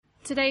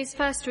Today's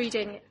first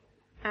reading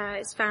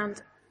is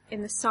found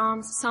in the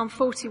Psalms, Psalm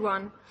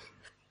 41.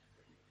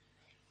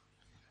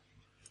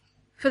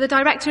 For the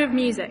director of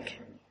music,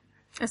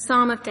 a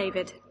psalm of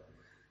David.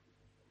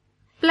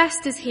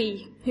 Blessed is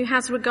he who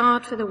has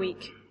regard for the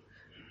weak.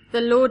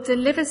 The Lord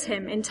delivers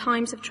him in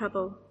times of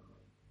trouble.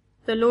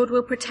 The Lord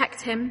will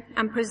protect him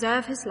and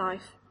preserve his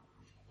life.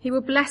 He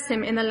will bless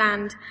him in the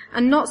land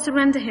and not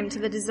surrender him to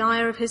the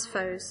desire of his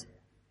foes.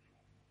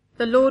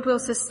 The Lord will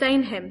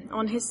sustain him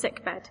on his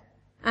sickbed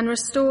and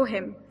restore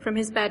him from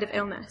his bed of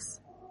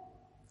illness.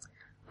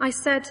 I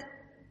said,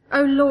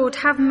 O Lord,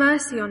 have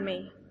mercy on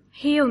me.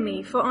 Heal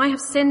me, for I have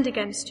sinned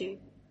against you.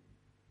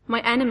 My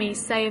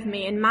enemies say of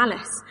me in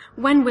malice,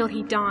 when will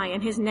he die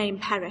and his name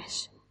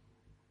perish?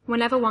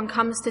 Whenever one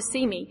comes to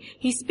see me,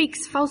 he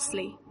speaks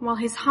falsely, while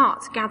his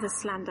heart gathers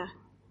slander.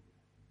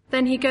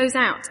 Then he goes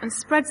out and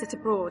spreads it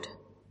abroad.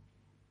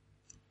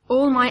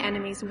 All my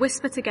enemies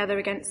whisper together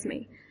against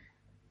me.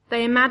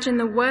 They imagine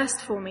the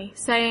worst for me,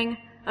 saying,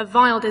 a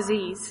vile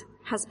disease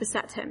has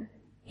beset him.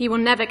 He will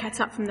never get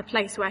up from the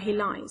place where he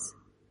lies.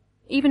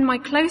 Even my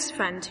close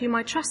friend, whom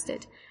I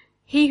trusted,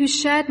 he who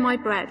shared my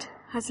bread,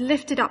 has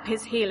lifted up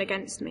his heel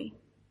against me.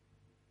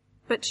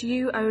 But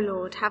you, O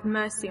Lord, have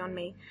mercy on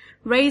me.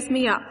 Raise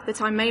me up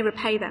that I may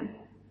repay them.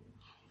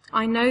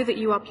 I know that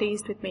you are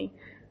pleased with me,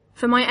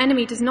 for my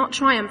enemy does not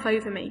triumph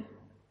over me.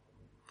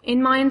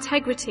 In my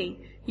integrity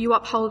you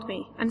uphold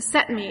me and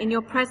set me in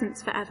your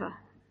presence forever.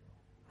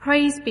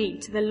 Praise be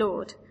to the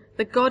Lord,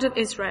 the God of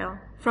Israel,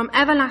 from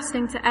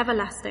everlasting to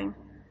everlasting.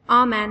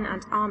 Amen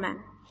and amen.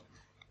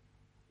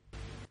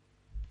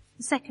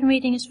 The second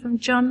reading is from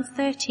John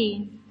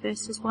 13,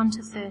 verses 1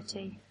 to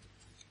 30.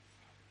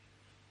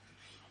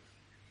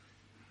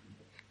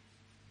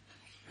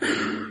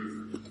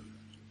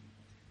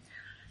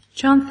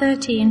 John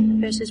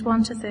 13, verses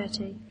 1 to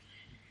 30.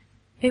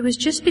 It was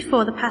just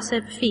before the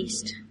Passover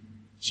feast.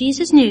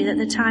 Jesus knew that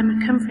the time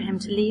had come for him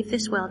to leave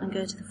this world and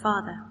go to the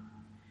Father.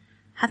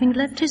 Having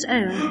loved his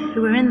own,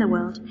 who were in the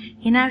world,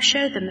 he now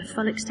showed them the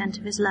full extent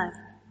of his love.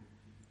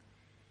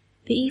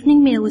 The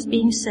evening meal was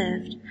being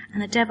served,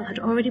 and the devil had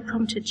already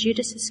prompted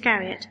Judas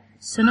Iscariot,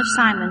 son of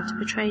Simon, to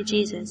betray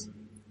Jesus.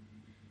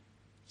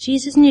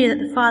 Jesus knew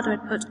that the Father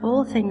had put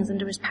all things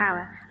under his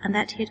power, and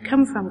that he had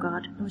come from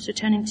God and was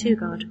returning to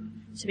God.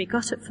 So he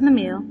got up from the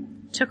meal,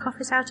 took off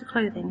his outer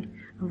clothing,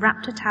 and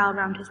wrapped a towel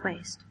round his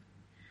waist.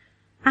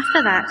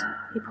 After that,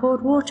 he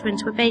poured water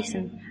into a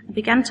basin and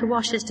began to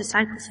wash his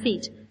disciples'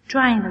 feet,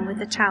 drying them with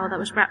the towel that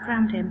was wrapped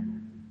round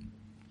him.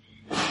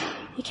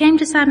 He came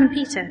to Simon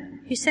Peter,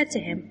 who said to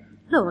him,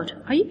 Lord,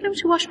 are you going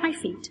to wash my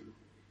feet?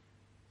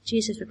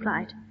 Jesus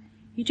replied,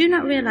 You do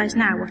not realize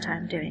now what I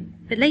am doing,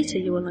 but later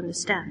you will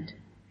understand.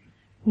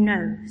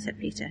 No, said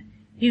Peter,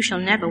 you shall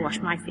never wash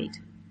my feet.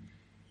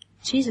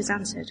 Jesus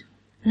answered,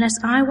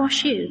 Unless I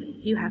wash you,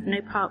 you have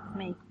no part with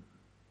me.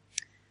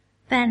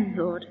 Then,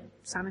 Lord,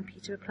 Simon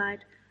Peter replied,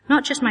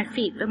 Not just my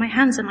feet, but my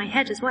hands and my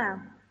head as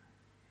well.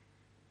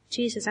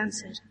 Jesus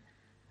answered,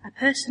 A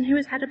person who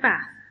has had a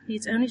bath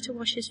needs only to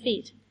wash his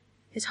feet.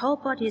 His whole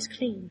body is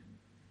clean.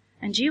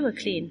 And you are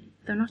clean,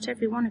 though not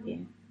every one of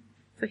you.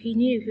 For he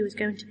knew who was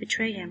going to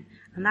betray him,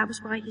 and that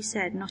was why he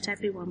said not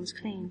everyone was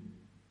clean.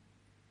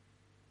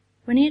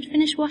 When he had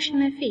finished washing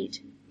their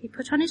feet, he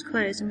put on his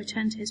clothes and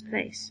returned to his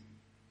place.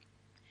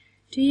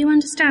 Do you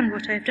understand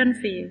what I have done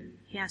for you?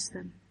 He asked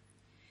them.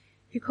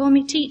 You call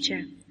me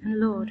teacher and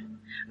Lord,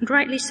 and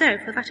rightly so,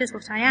 for that is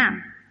what I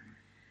am.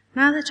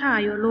 Now that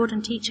I, your Lord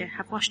and teacher,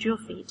 have washed your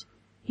feet,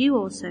 you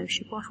also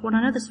should wash one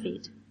another's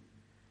feet.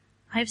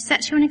 I have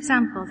set you an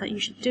example that you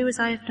should do as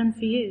I have done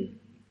for you.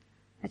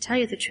 I tell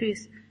you the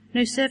truth,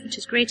 no servant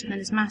is greater than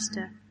his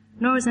master,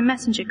 nor is a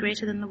messenger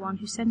greater than the one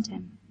who sent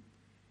him.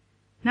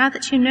 Now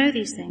that you know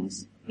these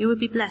things, you will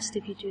be blessed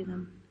if you do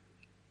them.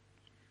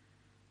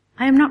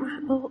 I am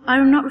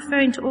not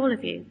referring to all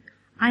of you.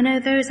 I know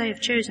those I have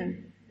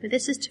chosen, but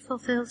this is to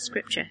fulfill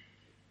Scripture.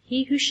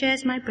 He who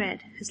shares my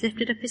bread has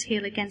lifted up his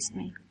heel against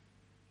me.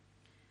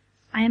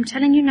 I am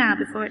telling you now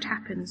before it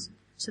happens,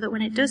 so that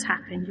when it does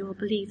happen, you will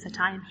believe that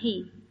I am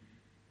he.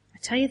 I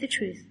tell you the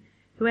truth,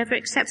 whoever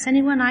accepts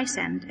anyone I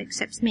send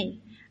accepts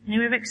me, and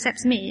whoever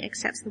accepts me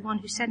accepts the one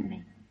who sent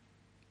me.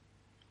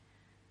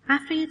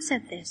 After he had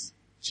said this,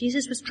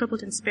 Jesus was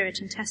troubled in spirit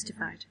and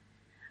testified,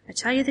 I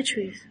tell you the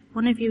truth,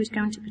 one of you is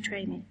going to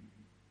betray me.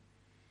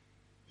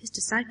 His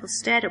disciples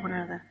stared at one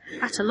another,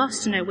 at a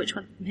loss to know which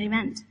one he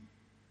meant.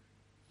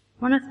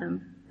 One of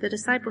them, the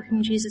disciple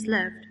whom Jesus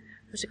loved,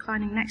 was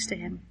reclining next to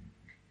him.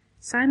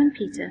 Simon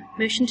Peter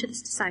motioned to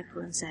this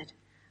disciple and said,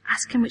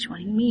 Ask him which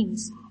one he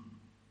means.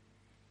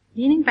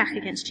 Leaning back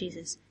against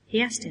Jesus, he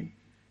asked him,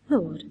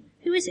 Lord,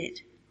 who is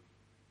it?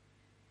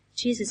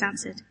 Jesus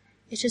answered,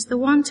 It is the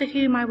one to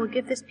whom I will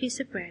give this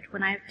piece of bread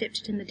when I have dipped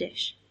it in the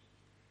dish.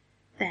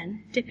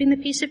 Then, dipping the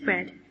piece of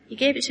bread, he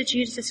gave it to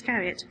Judas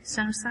Iscariot,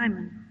 son of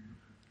Simon.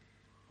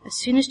 As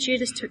soon as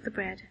Judas took the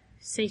bread,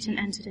 Satan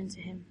entered into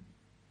him.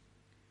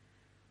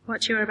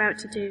 What you are about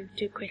to do,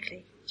 do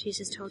quickly,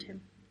 Jesus told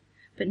him.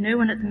 But no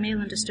one at the meal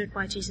understood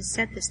why Jesus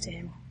said this to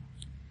him.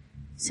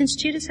 Since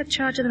Judas had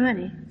charge of the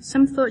money,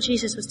 some thought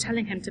Jesus was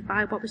telling him to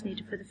buy what was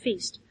needed for the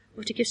feast,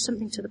 or to give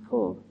something to the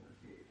poor.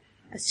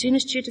 As soon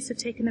as Judas had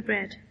taken the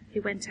bread, he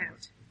went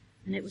out,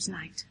 and it was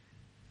night.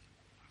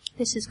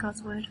 This is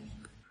God's word.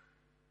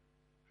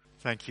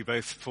 Thank you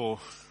both for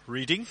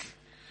reading.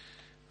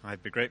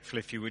 I'd be grateful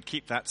if you would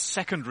keep that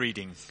second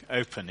reading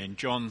open in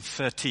John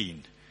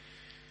 13.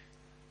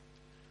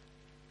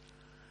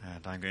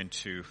 And I'm going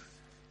to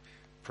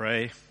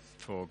pray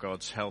for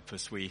God's help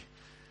as we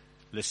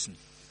listen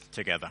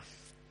together.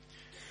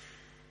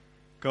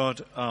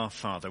 God our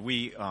Father,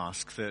 we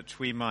ask that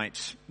we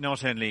might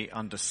not only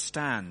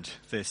understand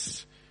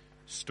this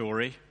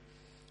story,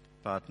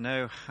 but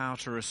know how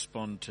to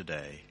respond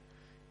today.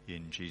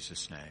 In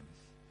Jesus' name,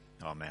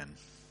 amen.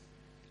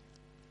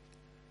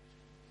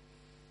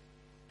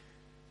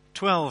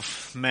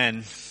 12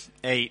 men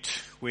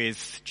ate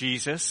with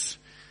Jesus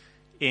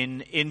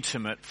in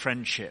intimate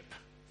friendship.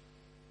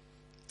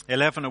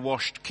 11 are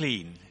washed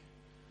clean.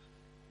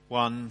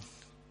 1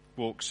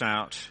 walks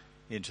out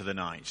into the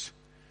night.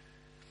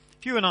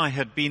 If you and I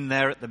had been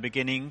there at the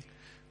beginning,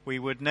 we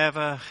would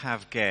never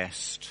have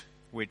guessed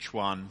which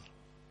one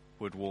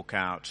would walk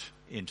out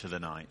into the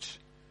night.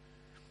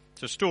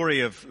 It's a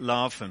story of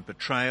love and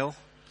betrayal.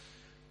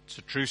 It's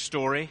a true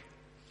story.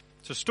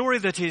 It's a story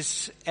that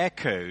is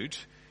echoed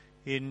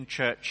in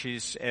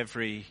churches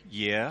every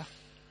year.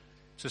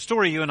 It's a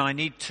story you and I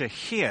need to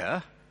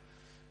hear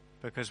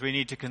because we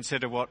need to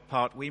consider what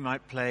part we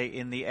might play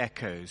in the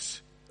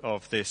echoes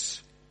of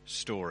this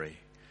story.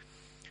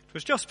 It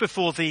was just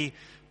before the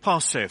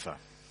Passover,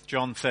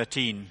 John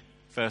 13,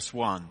 verse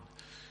 1.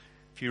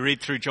 If you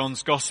read through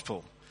John's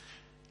Gospel,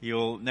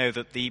 you'll know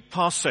that the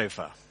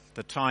Passover,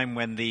 the time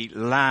when the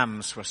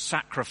lambs were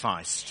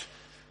sacrificed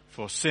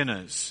for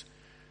sinners,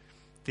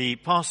 the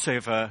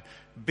Passover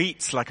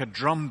beats like a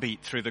drum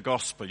beat through the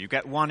Gospel. You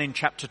get one in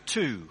chapter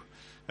 2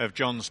 of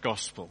John's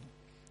Gospel,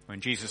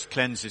 when Jesus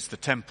cleanses the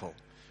temple.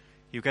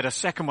 You get a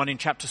second one in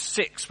chapter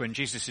 6 when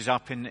Jesus is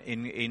up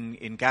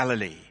in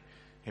Galilee.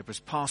 It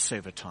was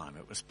Passover time.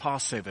 It was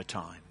Passover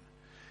time.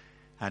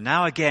 And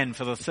now again,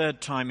 for the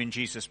third time in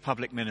Jesus'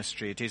 public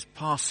ministry, it is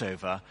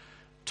Passover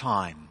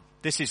time.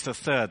 This is the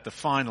third, the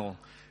final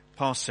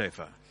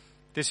Passover.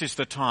 This is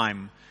the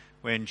time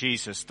when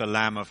Jesus, the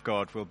Lamb of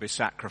God, will be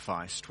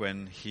sacrificed,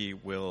 when he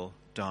will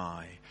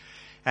die.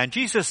 And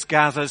Jesus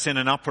gathers in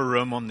an upper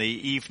room on the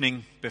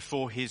evening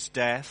before his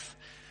death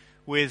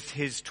with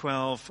his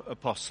 12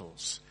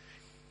 apostles.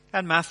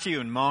 And Matthew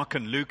and Mark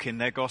and Luke in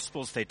their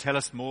Gospels, they tell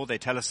us more. They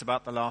tell us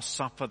about the Last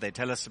Supper. They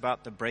tell us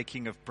about the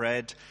breaking of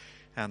bread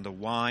and the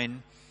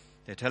wine.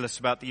 They tell us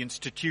about the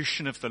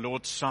institution of the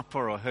Lord's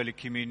Supper or Holy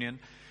Communion.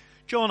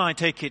 John, I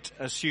take it,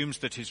 assumes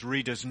that his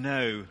readers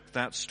know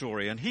that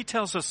story, and he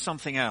tells us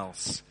something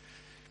else.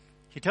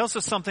 He tells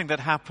us something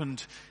that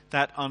happened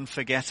that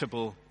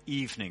unforgettable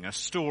evening, a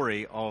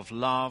story of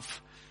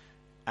love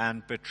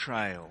and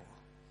betrayal.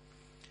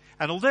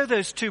 And although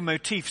those two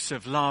motifs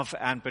of love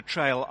and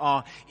betrayal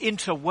are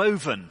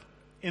interwoven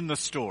in the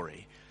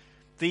story,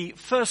 the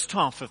first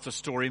half of the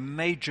story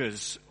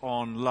majors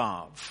on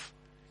love.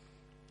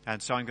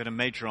 And so I'm going to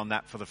major on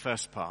that for the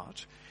first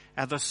part.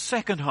 And the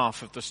second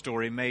half of the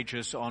story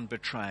majors on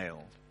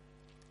betrayal.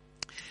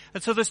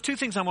 And so there's two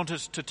things I want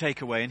us to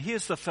take away, and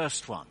here's the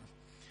first one.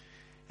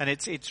 And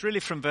it's really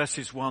from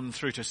verses 1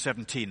 through to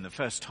 17, the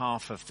first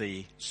half of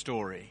the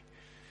story.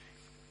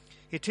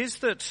 It is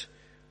that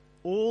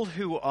all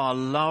who are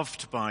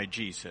loved by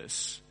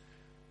Jesus,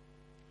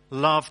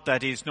 loved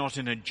that is not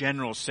in a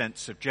general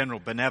sense of general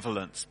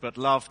benevolence, but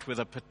loved with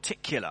a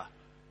particular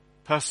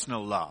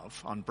personal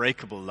love,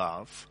 unbreakable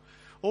love,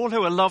 all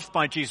who are loved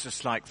by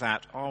Jesus like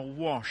that are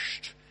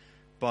washed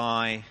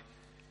by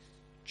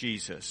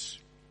Jesus.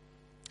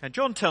 And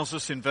John tells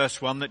us in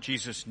verse 1 that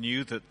Jesus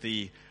knew that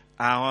the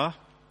hour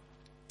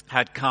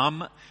had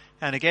come.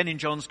 And again in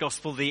John's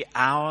Gospel, the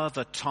hour,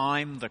 the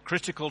time, the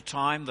critical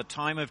time, the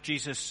time of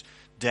Jesus'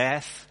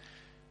 death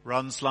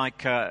runs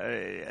like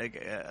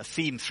a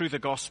theme through the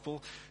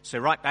Gospel. So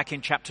right back in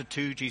chapter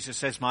 2, Jesus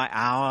says, "My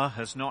hour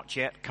has not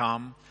yet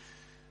come."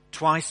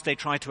 Twice they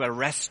try to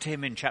arrest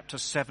him in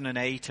chapters 7 and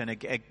 8,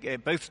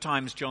 and both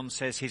times John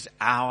says his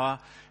hour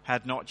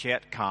had not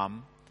yet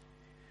come.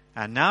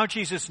 And now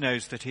Jesus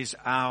knows that his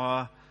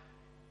hour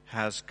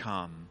has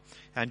come.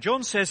 And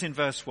John says in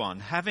verse 1,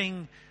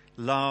 having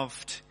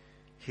loved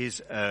his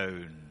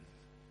own.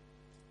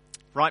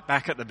 Right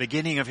back at the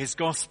beginning of his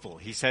gospel,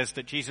 he says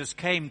that Jesus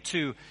came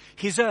to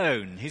his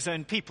own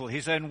people,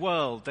 his own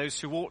world, those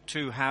who ought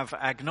to have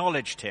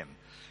acknowledged him,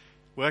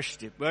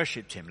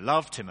 worshipped him,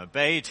 loved him,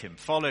 obeyed him,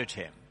 followed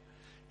him.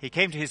 He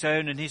came to his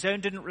own, and his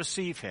own didn't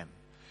receive him.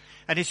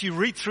 And as you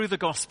read through the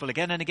gospel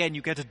again and again,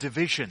 you get a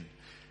division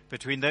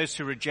between those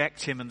who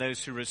reject him and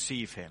those who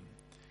receive him.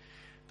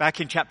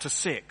 Back in chapter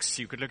 6,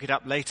 you could look it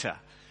up later,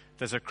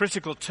 there's a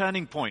critical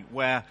turning point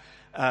where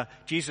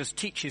Jesus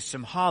teaches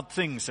some hard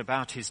things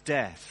about his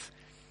death.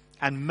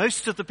 And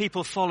most of the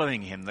people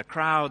following him, the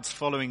crowds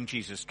following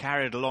Jesus,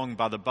 carried along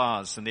by the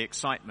buzz and the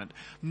excitement,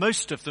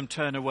 most of them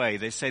turn away.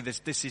 They say,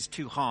 this is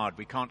too hard.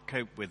 We can't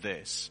cope with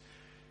this.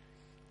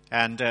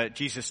 And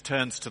Jesus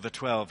turns to the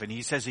 12 and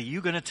he says, are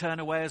you going to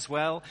turn away as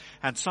well?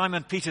 And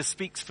Simon Peter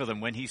speaks for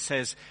them when he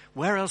says,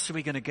 where else are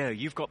we going to go?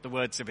 You've got the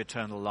words of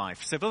eternal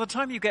life. So by the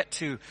time you get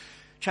to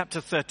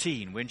chapter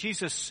 13, when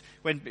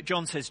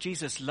John says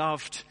Jesus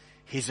loved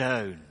his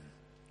own,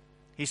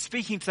 he's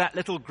speaking to that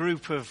little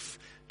group of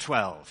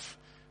 12,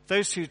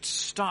 those who'd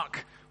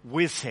stuck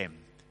with him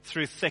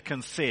through thick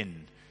and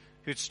thin,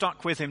 who'd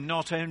stuck with him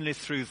not only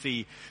through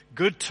the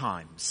good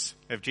times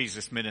of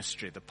Jesus'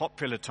 ministry, the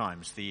popular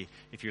times,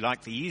 if you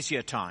like, the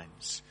easier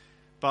times,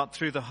 but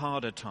through the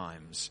harder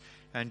times.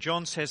 And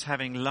John says,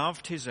 having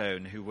loved his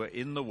own who were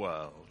in the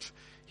world,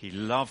 he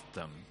loved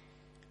them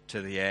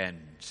to the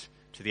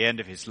end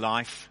of his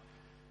life,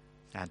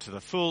 and to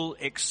the full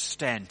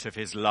extent of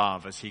his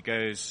love as he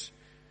goes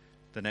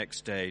the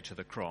next day to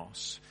the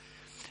cross.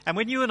 And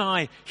when you and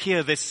I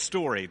hear this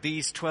story,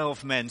 these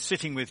 12 men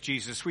sitting with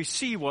Jesus, we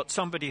see what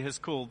somebody has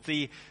called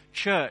the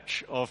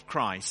Church of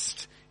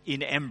Christ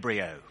in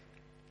embryo.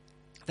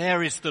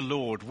 There is the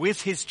Lord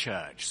with his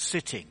church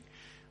sitting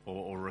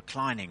or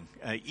reclining,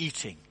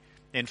 eating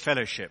in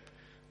fellowship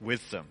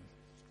with them.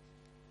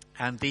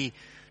 And the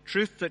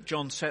truth that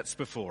John sets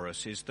before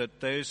us is that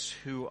those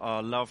who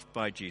are loved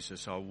by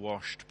Jesus are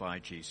washed by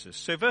Jesus.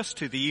 So verse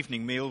 2, the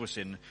evening meal was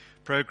in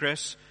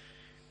progress.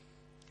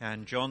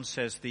 And John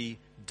says the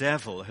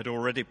devil had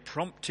already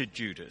prompted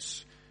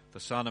Judas, the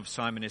son of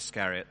Simon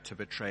Iscariot, to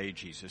betray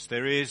Jesus.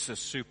 There is a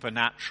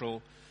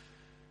supernatural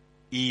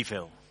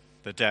evil,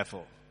 the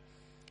devil.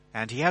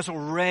 And he has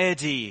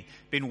already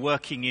been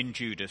working in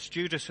Judas.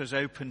 Judas has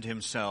opened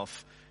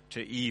himself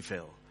to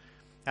evil.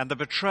 And the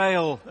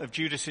betrayal of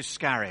Judas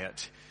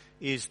Iscariot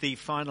is the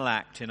final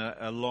act in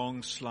a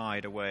long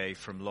slide away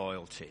from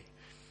loyalty.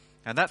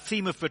 And that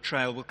theme of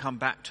betrayal, we'll come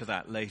back to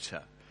that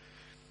later.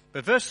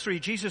 But verse 3,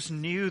 Jesus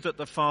knew that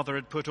the Father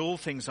had put all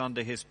things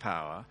under his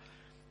power,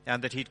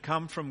 and that he'd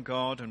come from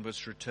God and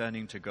was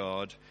returning to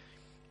God,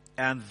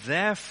 and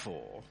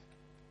therefore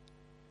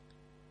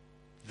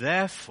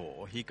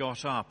he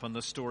got up and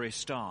the story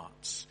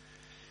starts.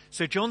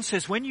 So John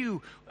says, when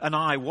you and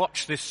I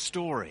watch this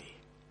story,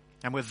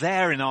 and we're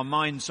there in our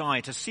mind's eye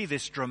to see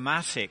this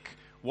dramatic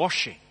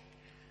washing,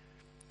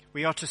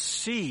 we are to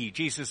see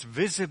Jesus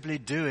visibly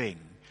doing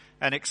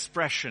a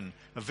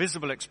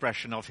visible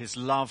expression of his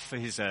love for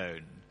his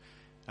own,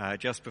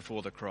 just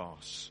before the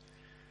cross.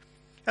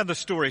 And the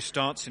story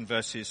starts in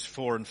verses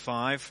 4 and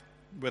 5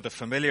 with a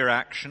familiar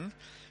action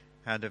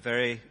and a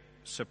very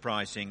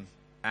surprising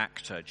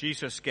actor.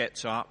 Jesus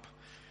gets up.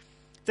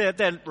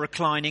 They're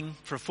reclining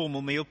for a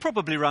formal meal,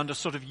 probably around a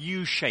sort of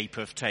U shape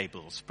of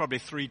tables, probably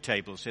 3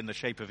 tables in the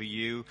shape of a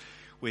U,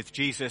 with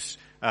Jesus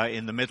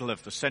in the middle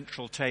of the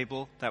central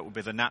table. That would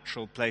be the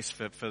natural place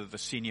for the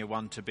senior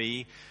one to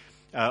be.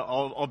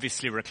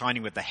 Obviously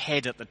reclining with the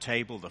head at the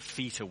table, the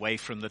feet away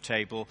from the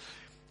table.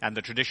 And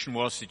the tradition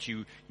was that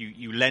you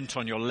leant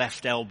on your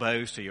left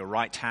elbow, so your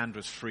right hand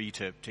was free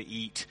to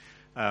eat.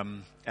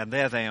 And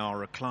there they are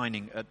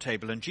reclining at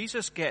table. And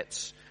Jesus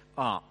gets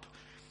up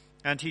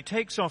and he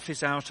takes off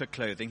his outer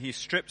clothing. He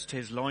strips to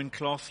his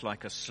loincloth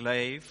like a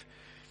slave.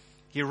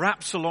 He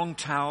wraps a long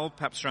towel,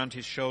 perhaps around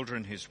his shoulder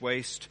and his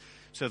waist,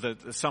 so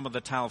that some of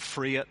the towel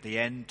free at the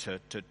end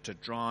to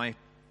dry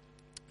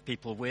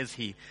people with.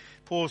 He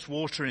pours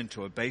water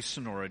into a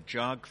basin or a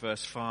jug,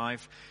 verse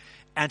 5,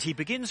 and he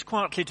begins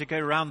quietly to go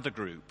around the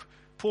group,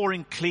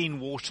 pouring clean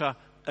water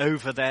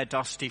over their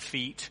dusty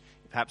feet,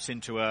 perhaps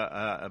into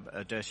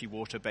a dirty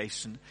water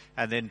basin,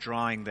 and then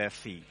drying their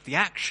feet. The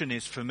action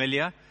is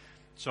familiar,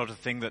 sort of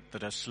thing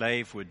that a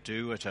slave would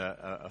do at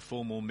a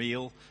formal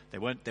meal. They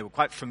were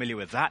quite familiar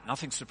with that,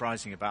 nothing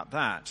surprising about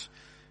that.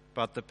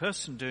 But the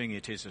person doing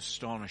it is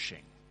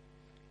astonishing.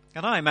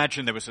 And I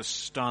imagine there was a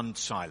stunned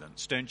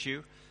silence, don't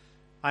you?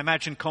 I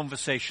imagine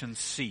conversation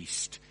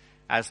ceased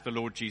as the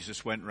Lord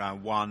Jesus went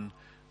round one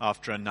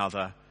after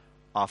another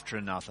after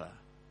another.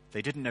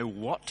 They didn't know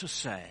what to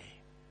say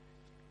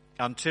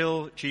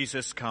until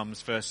Jesus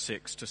comes, verse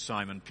 6, to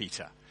Simon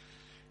Peter.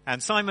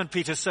 And Simon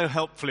Peter, so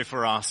helpfully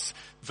for us,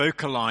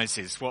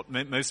 vocalizes what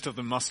most of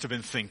them must have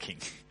been thinking.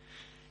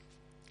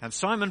 And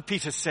Simon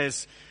Peter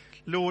says,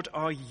 Lord,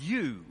 are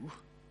you,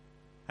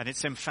 and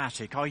it's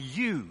emphatic, are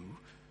you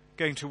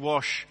going to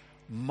wash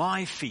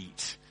my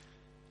feet?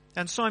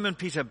 And Simon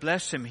Peter,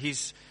 bless him,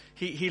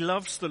 he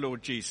loves the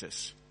Lord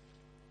Jesus.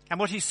 And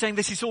what he's saying,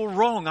 this is all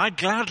wrong. I'd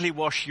gladly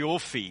wash your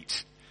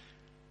feet.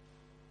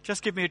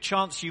 Just give me a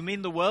chance. You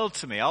mean the world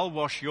to me. I'll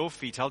wash your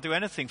feet. I'll do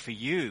anything for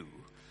you.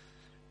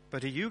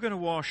 But are you going to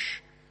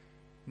wash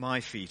my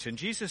feet? And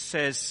Jesus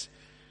says,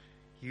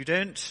 you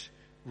don't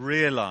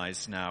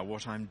realize now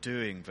what I'm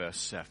doing, verse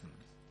 7.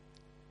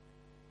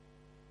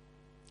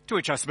 To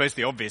which I suppose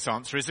the obvious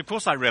answer is, of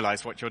course I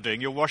realize what you're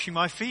doing. You're washing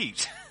my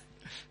feet.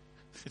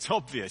 It's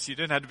obvious. You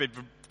don't have to be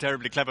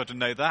terribly clever to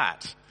know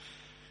that.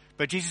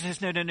 But Jesus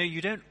says, no,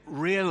 you don't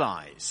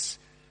realize.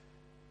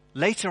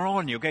 Later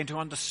on, you're going to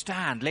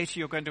understand. Later,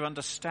 you're going to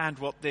understand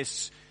what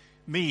this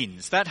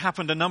means. That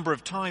happened a number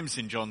of times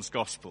in John's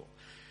Gospel.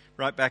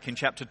 Right back in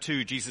chapter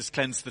 2, Jesus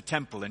cleansed the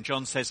temple. And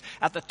John says,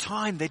 at the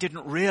time, they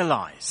didn't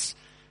realize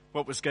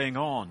what was going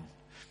on.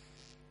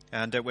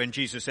 And when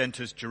Jesus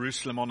enters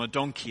Jerusalem on a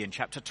donkey in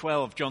chapter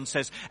 12, John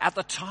says, at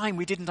the time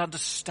we didn't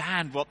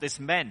understand what this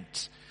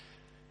meant.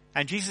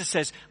 And Jesus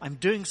says, I'm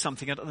doing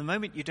something, and at the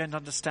moment you don't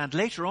understand.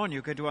 Later on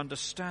you're going to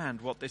understand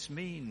what this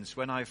means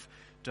when I've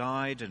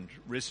died and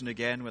risen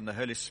again, when the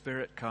Holy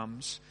Spirit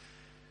comes.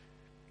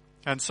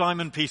 And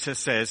Simon Peter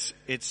says,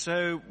 it's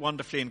so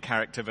wonderfully in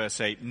character,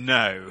 verse 8,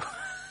 no.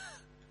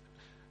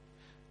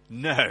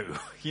 No,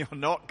 you're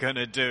not going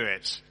to do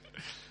it.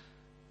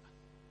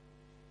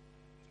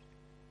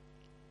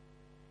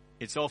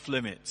 It's off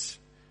limits.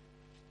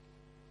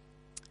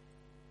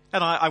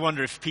 And I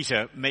wonder if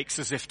Peter makes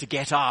as if to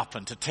get up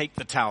and to take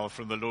the towel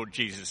from the Lord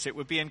Jesus. It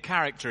would be in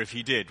character if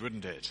he did,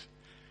 wouldn't it?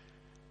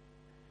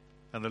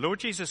 And the Lord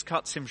Jesus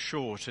cuts him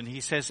short and he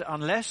says,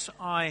 unless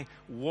I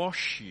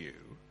wash you,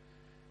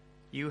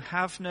 you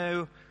have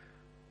no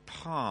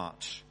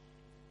part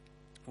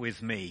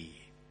with me.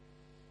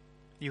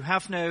 You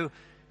have no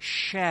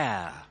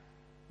share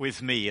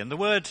with me. And the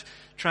word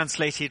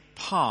translated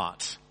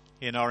part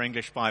in our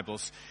English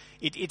Bibles,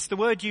 it's the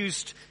word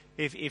used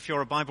if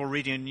you're a Bible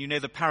reader and you know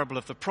the parable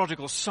of the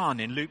prodigal son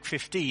in Luke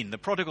 15. The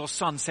prodigal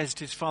son says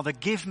to his father,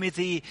 give me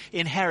the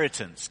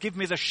inheritance, give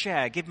me the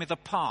share, give me the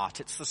part.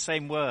 It's the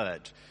same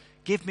word.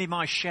 Give me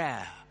my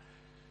share.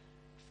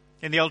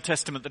 In the Old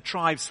Testament, the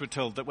tribes were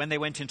told that when they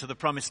went into the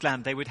promised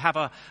land, they would have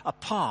a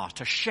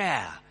part, a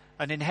share,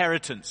 an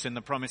inheritance in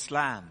the promised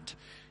land.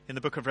 In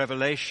the book of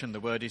Revelation, the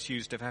word is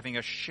used of having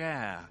a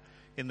share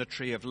in the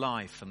tree of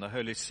life and the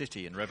holy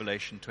city in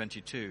Revelation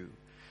 22.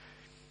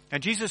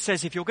 And Jesus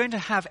says, if you're going to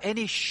have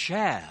any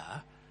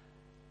share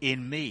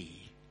in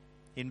me,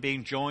 in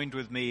being joined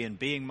with me and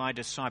being my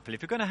disciple,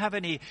 if you're going to have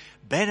any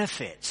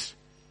benefit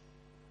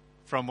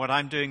from what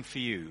I'm doing for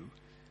you,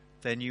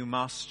 then you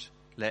must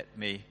let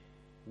me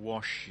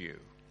wash you.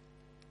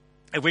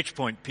 At which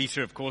point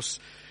Peter, of course,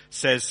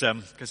 says,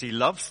 because he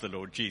loves the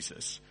Lord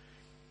Jesus,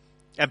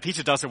 and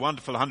Peter does a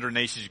wonderful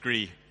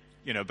 180-degree,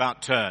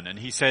 about turn, and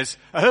he says,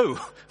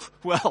 oh,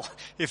 well,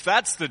 if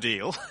that's the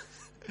deal,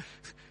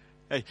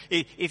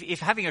 if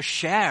having a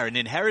share, an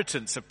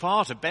inheritance, a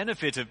part, a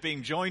benefit of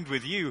being joined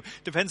with you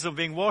depends on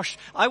being washed,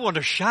 I want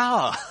a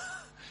shower.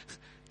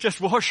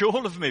 Just wash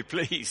all of me,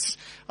 please.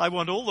 I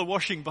want all the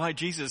washing by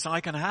Jesus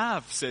I can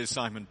have, says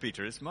Simon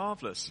Peter. It's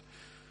marvelous.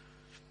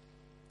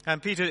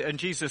 And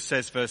Jesus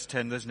says, verse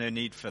 10, there's no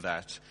need for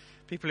that.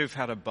 People who've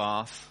had a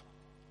bath,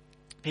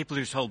 people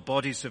whose whole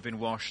bodies have been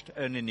washed,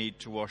 only need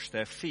to wash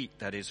their feet,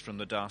 that is, from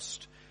the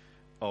dust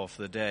of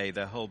the day.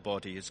 Their whole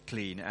body is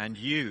clean. And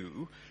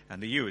you,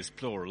 and the you is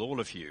plural,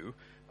 all of you,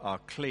 are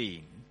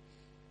clean,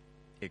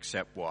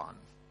 except one.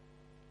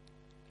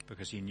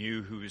 Because he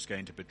knew who was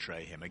going to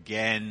betray him.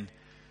 Again,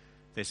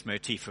 this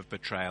motif of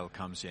betrayal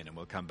comes in, and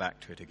we'll come back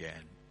to it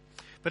again.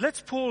 But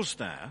let's pause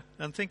there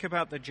and think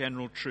about the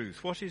general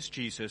truth. What is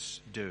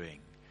Jesus doing?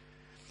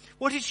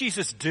 What is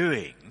Jesus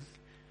doing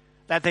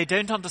that they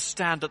don't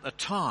understand at the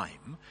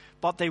time,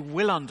 but they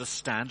will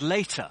understand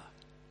later?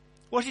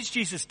 What is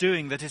Jesus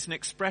doing that is an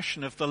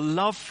expression of the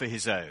love for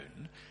his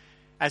own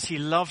as he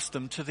loves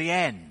them to the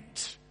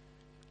end?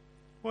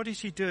 What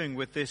is he doing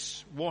with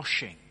this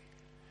washing?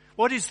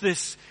 What is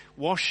this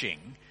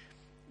washing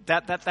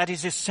that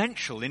is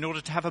essential in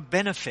order to have a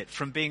benefit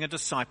from being a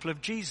disciple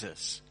of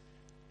Jesus?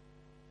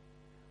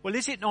 Well,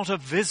 is it not a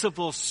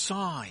visible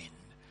sign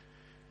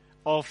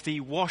of the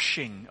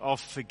washing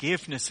of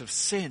forgiveness of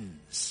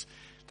sins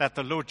that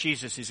the Lord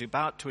Jesus is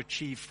about to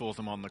achieve for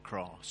them on the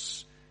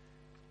cross?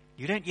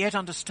 You don't yet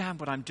understand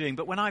what I'm doing,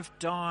 but when I've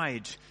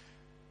died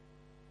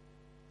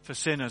for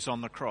sinners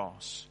on the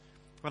cross,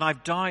 when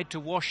I've died to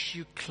wash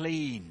you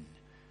clean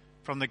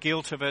from the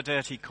guilt of a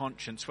dirty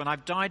conscience, when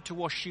I've died to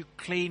wash you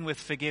clean with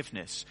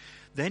forgiveness,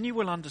 then you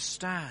will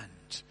understand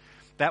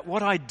that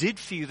what I did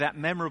for you that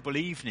memorable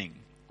evening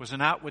was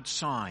an outward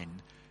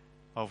sign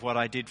of what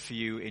I did for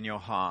you in your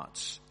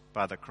hearts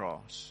by the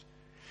cross.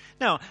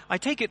 Now, I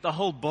take it the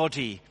whole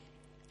body,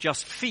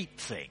 just feet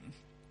thing.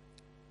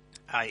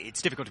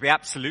 It's difficult to be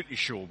absolutely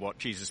sure what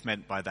Jesus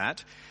meant by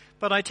that,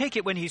 but I take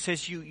it when he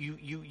says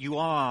you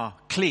are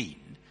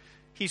clean,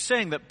 he's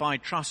saying that by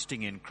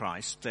trusting in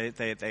Christ,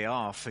 they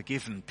are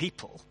forgiven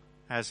people,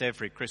 as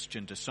every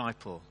Christian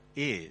disciple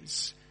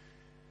is.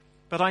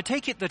 But I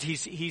take it that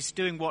he's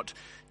doing what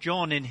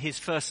John in his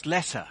first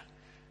letter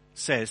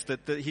says,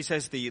 that he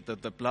says the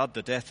blood,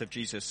 the death of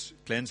Jesus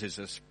cleanses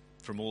us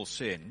from all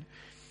sin.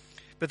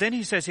 But then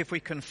he says if we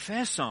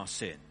confess our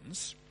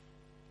sins,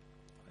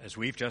 as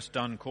we've just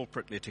done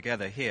corporately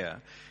together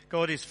here,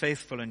 God is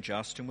faithful and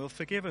just and will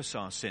forgive us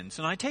our sins.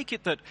 And I take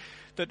it that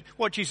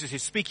what Jesus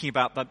is speaking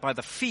about by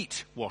the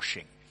feet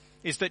washing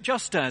is that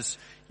just as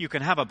you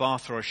can have a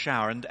bath or a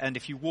shower, and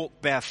if you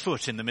walk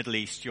barefoot in the Middle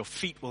East, your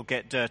feet will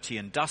get dirty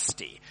and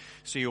dusty,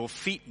 so your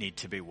feet need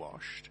to be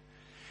washed.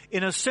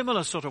 In a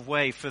similar sort of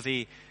way for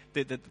the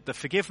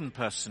forgiven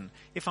person,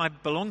 if I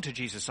belong to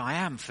Jesus, I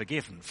am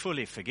forgiven,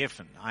 fully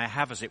forgiven. I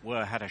have, as it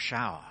were, had a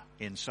shower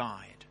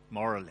inside,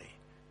 morally,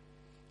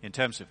 in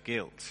terms of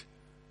guilt.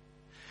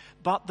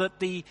 But that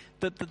the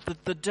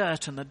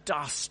dirt and the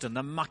dust and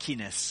the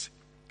muckiness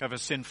of a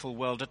sinful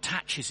world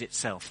attaches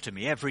itself to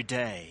me every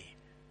day.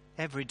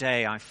 Every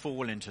day I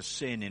fall into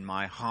sin in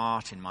my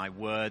heart, in my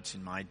words,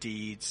 in my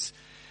deeds.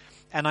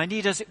 And I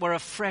need, as it were, a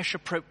fresh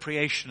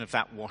appropriation of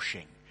that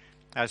washing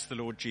as the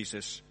Lord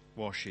Jesus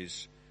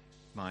washes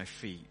my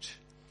feet.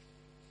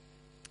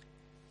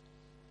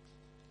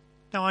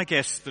 Now, I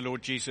guess the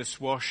Lord Jesus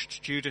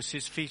washed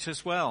Judas's feet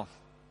as well.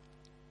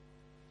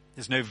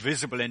 There's no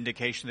visible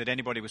indication that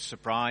anybody was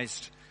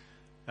surprised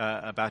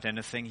about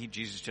anything.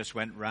 Jesus just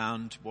went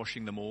round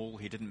washing them all.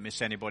 He didn't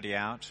miss anybody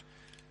out.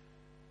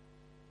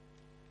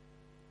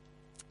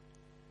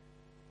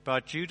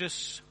 But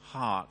Judas'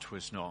 heart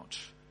was not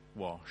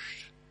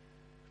washed.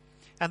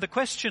 And the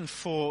question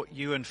for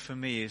you and for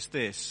me is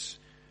this: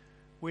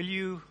 will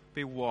you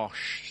be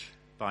washed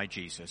by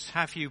Jesus?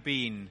 Have you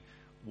been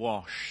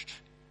washed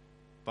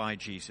by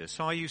Jesus?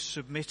 Are you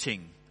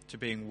submitting to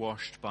being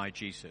washed by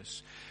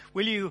Jesus?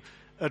 Will you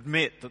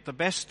admit that the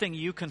best thing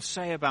you can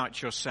say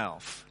about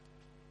yourself,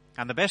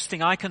 and the best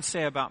thing I can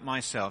say about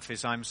myself,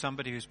 is I'm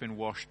somebody who's been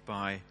washed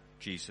by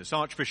Jesus?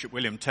 Archbishop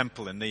William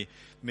Temple in the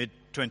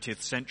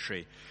mid-20th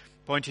century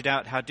pointed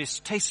out how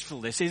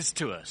distasteful this is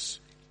to us,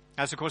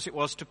 as of course it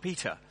was to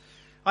Peter.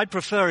 I'd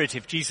prefer it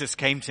if Jesus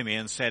came to me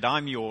and said,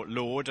 I'm your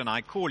Lord and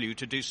I call you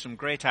to do some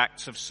great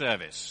acts of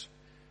service.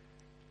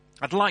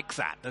 I'd like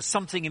that. There's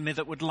something in me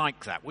that would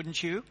like that,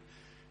 wouldn't you?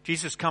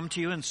 Jesus come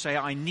to you and say,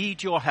 I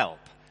need your help.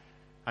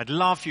 I'd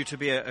love you to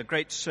be a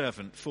great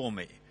servant for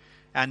me.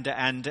 And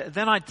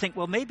then I'd think,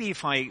 well, maybe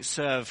if I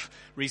serve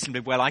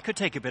reasonably well, I could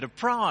take a bit of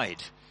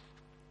pride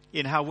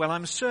in how well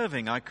I'm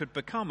serving. I could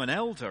become an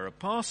elder, a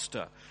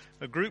pastor,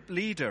 a group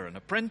leader, an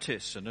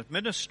apprentice, an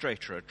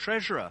administrator, a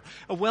treasurer,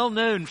 a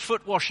well-known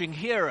foot-washing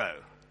hero.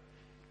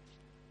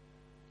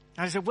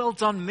 And I said, well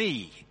done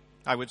me,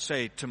 I would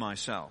say to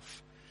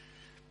myself.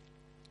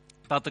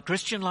 But the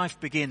Christian life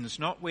begins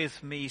not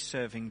with me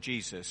serving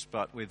Jesus,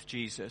 but with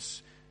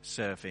Jesus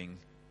serving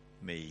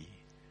me,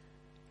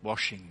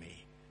 washing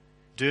me,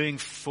 doing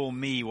for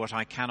me what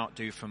I cannot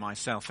do for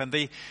myself. And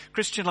the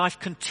Christian life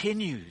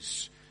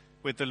continues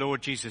with the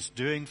Lord Jesus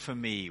doing for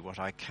me what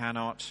I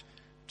cannot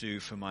do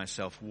for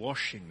myself,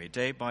 washing me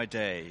day by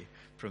day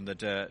from the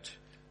dirt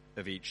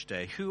of each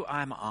day. Who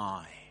am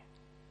I?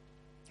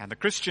 And the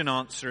Christian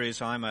answer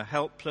is, I'm a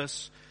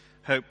helpless,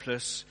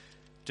 hopeless,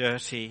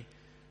 dirty,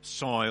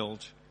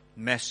 soiled,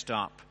 messed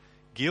up,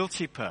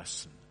 guilty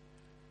person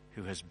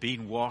who has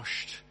been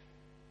washed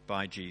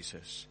by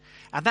Jesus.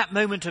 And that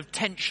moment of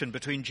tension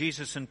between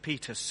Jesus and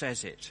Peter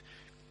says it.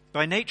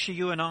 By nature,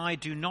 you and I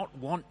do not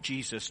want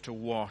Jesus to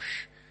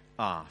wash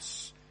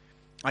us.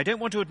 I don't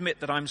want to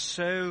admit that I'm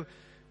so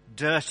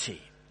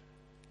dirty,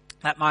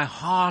 that my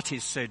heart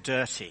is so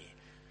dirty,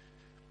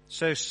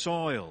 so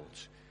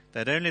soiled,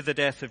 that only the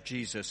death of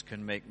Jesus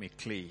can make me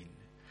clean.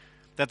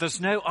 That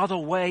there's no other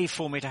way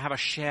for me to have a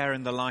share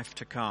in the life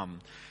to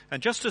come.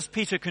 And just as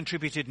Peter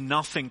contributed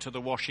nothing to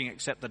the washing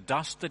except the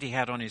dust that he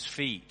had on his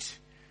feet,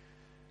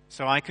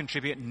 so I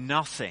contribute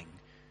nothing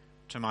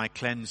to my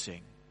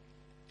cleansing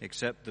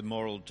except the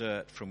moral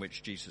dirt from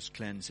which Jesus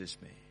cleanses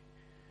me.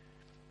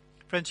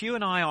 Friends, you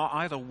and I are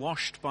either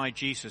washed by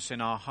Jesus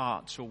in our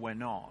hearts or we're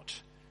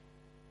not.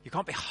 You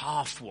can't be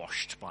half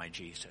washed by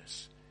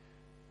Jesus.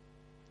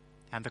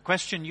 And the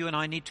question you and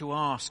I need to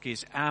ask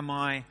is, am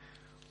I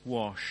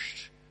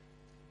washed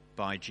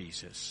by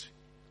Jesus?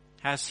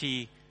 Has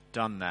he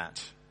done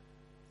that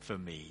for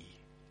me?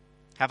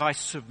 Have I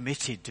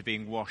submitted to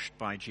being washed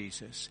by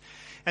Jesus?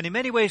 And in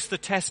many ways, the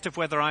test of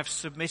whether I've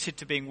submitted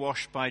to being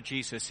washed by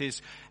Jesus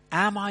is,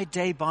 am I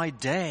day by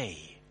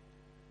day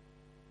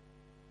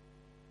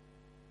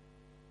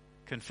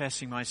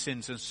confessing my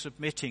sins and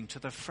submitting to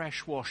the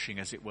fresh washing,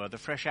 as it were, the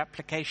fresh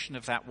application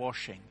of that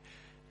washing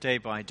day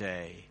by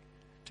day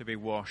to be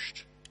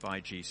washed by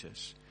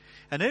Jesus?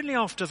 And only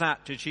after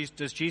that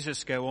does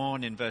Jesus go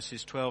on in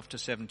verses 12 to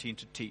 17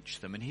 to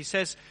teach them. And he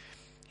says,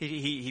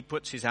 he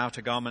puts his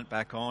outer garment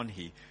back on,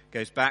 he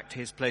goes back to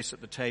his place at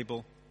the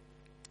table.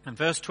 And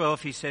verse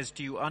 12 he says,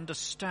 do you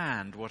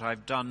understand what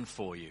I've done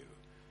for you?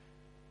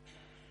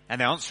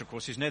 And the answer, of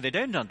course, is no, they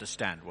don't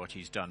understand what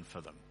he's done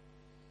for them.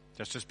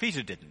 Just as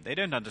Peter didn't. They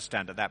don't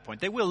understand at that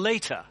point. They will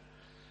later,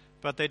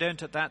 but they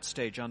don't at that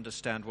stage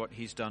understand what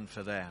he's done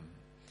for them.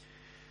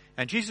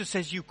 And Jesus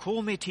says, you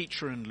call me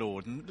teacher and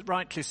Lord, and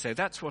rightly so,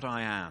 that's what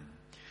I am.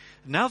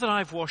 Now that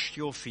I've washed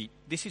your feet,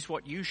 this is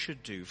what you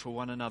should do for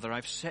one another.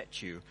 I've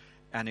set you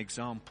an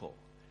example.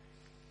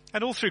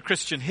 And all through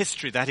Christian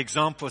history, that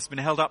example has been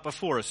held up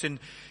before us. In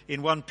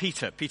 1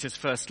 Peter, Peter's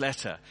first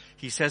letter,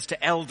 he says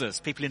to elders,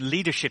 people in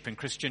leadership in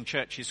Christian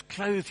churches,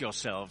 clothe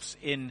yourselves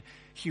in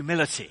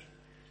humility.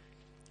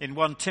 In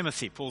 1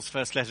 Timothy, Paul's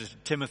first letter to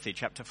Timothy,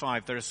 chapter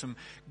 5, there are some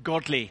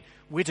godly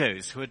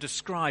widows who are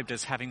described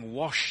as having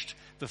washed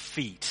the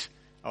feet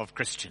of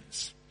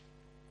Christians.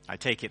 I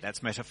take it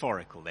that's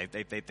metaphorical.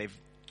 They've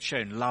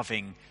shown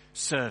loving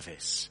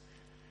service.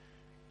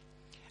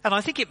 And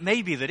I think it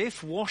may be that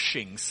if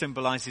washing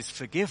symbolizes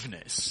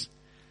forgiveness,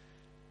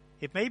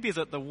 it may be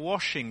that the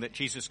washing that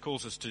Jesus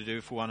calls us to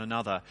do for one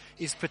another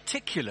is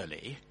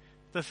particularly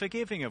the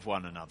forgiving of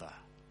one another.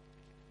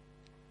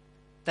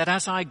 That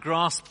as I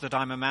grasp that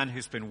I'm a man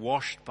who's been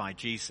washed by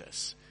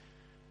Jesus,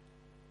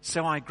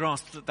 so I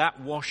grasp that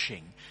that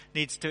washing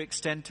needs to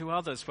extend to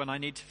others when I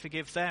need to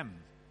forgive them,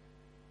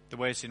 the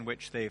ways in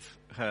which they've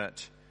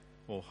hurt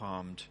or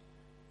harmed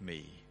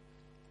me.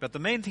 But the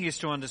main thing is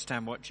to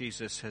understand what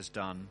Jesus has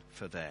done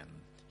for them.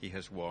 He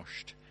has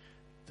washed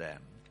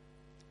them.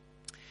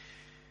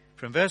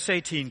 From verse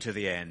 18 to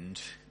the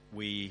end,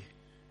 we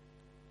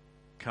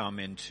come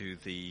into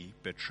the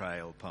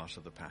betrayal part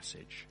of the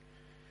passage.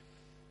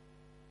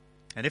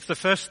 And if the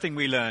first thing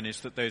we learn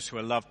is that those who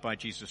are loved by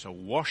Jesus are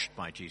washed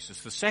by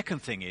Jesus, the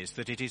second thing is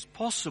that it is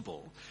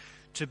possible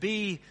to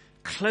be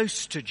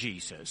close to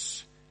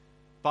Jesus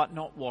but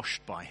not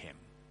washed by him.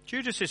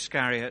 Judas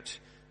Iscariot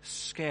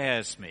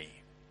scares me.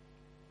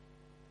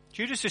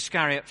 Judas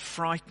Iscariot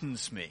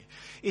frightens me.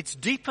 It's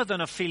deeper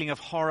than a feeling of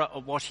horror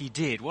at what he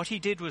did. What he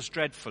did was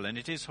dreadful and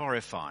it is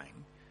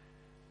horrifying.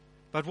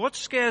 But what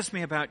scares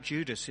me about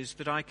Judas is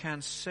that I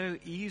can so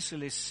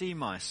easily see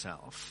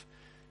myself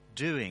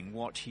doing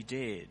what he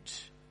did.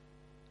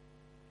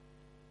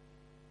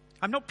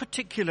 I'm not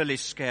particularly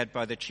scared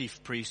by the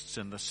chief priests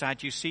and the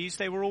Sadducees.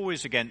 They were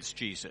always against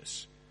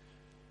Jesus.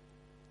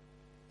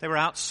 They were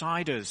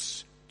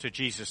outsiders to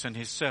Jesus and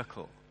his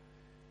circle.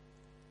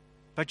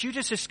 But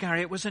Judas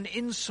Iscariot was an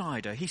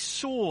insider. He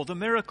saw the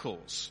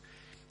miracles.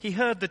 He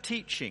heard the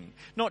teaching,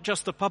 not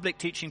just the public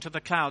teaching to the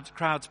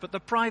crowds, but the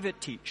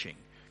private teaching,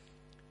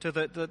 to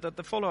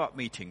the follow-up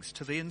meetings,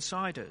 to the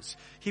insiders.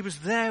 He was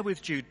there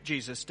with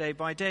Jesus day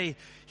by day.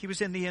 He was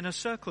in the inner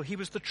circle. He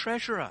was the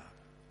treasurer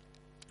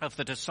of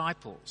the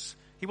disciples.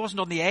 He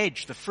wasn't on the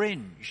edge, the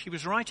fringe. He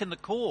was right in the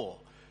core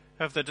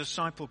of the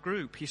disciple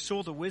group. He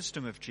saw the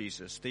wisdom of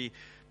Jesus, the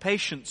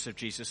patience of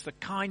Jesus, the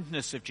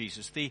kindness of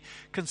Jesus, the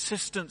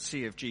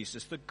consistency of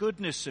Jesus, the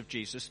goodness of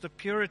Jesus, the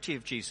purity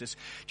of Jesus.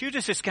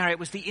 Judas Iscariot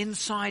was the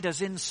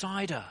insider's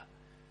insider.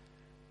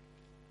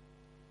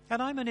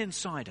 And I'm an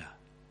insider.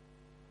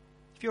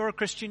 If you're a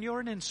Christian, you're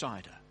an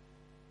insider.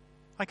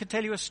 I can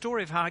tell you a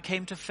story of how I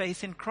came to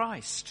faith in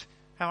Christ,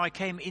 how I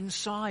came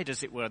inside,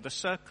 as it were, the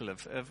circle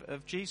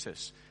of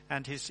Jesus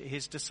and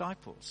his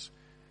disciples.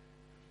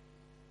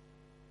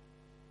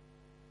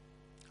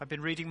 I've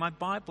been reading my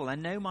Bible. I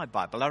know my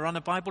Bible. I run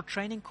a Bible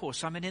training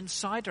course. I'm an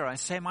insider. I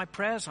say my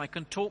prayers. I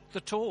can talk the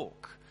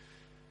talk.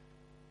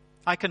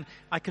 I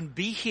can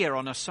be here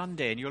on a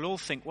Sunday and you'll all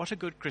think what a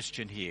good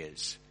Christian he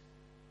is.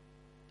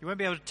 You won't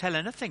be able to tell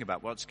anything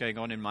about what's going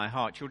on in my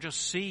heart. You'll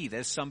just see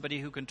there's somebody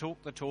who can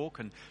talk the talk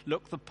and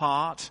look the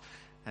part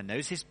and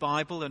knows his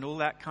Bible and all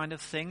that kind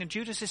of thing. And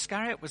Judas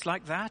Iscariot was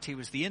like that. He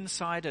was the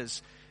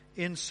insider's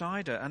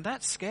insider. And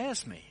that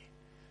scares me.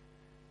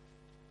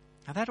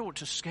 And that ought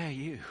to scare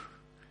you.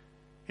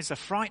 It's a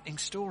frightening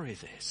story,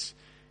 this.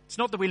 It's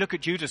not that we look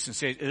at Judas and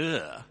say,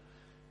 ugh.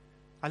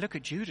 I look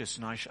at Judas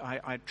and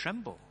I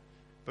tremble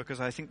because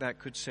I think that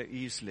could so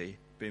easily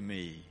be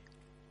me.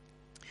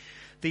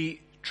 The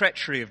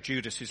treachery of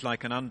Judas is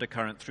like an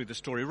undercurrent through the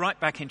story. Right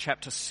back in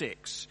chapter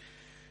 6,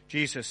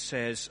 Jesus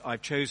says,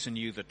 I've chosen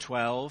you the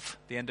 12.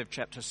 The end of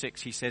chapter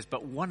 6, he says,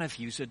 but one of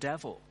you's a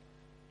devil.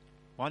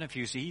 One of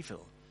you's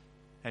evil.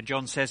 And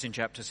John says in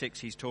chapter 6,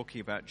 he's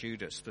talking about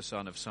Judas, the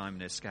son of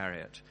Simon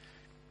Iscariot,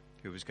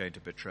 who was going to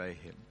betray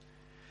him.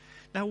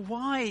 Now,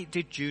 why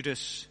did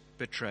Judas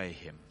betray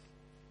him?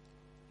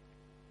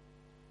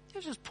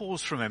 Let's just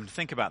pause for a moment and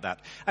think about that.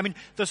 I mean,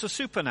 there's a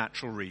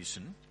supernatural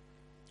reason.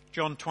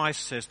 John twice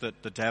says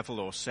that the devil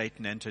or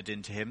Satan entered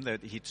into him,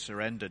 that he'd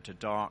surrendered to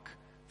dark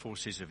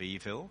forces of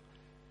evil.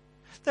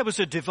 There was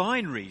a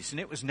divine reason.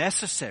 It was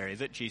necessary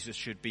that Jesus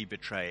should be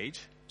betrayed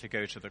to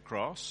go to the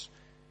cross.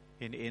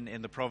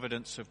 In the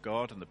providence of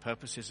God and the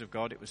purposes of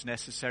God, it was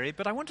necessary.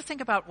 But I want to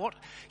think about what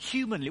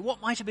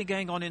might have been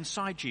going on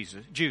inside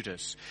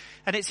Judas.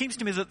 And it seems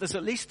to me that there's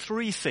at least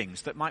three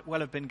things that might well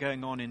have been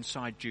going on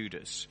inside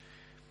Judas.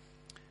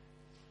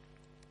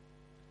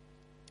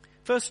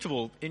 First of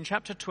all, in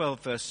chapter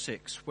 12, verse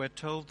 6, we're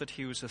told that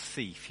he was a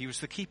thief. He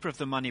was the keeper of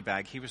the money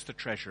bag. He was the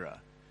treasurer.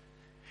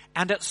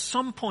 And at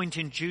some point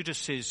in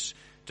Judas's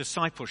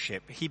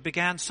discipleship,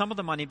 some of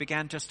the money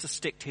began just to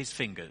stick to his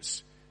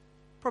fingers.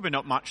 Probably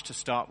not much to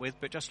start with,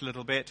 but just a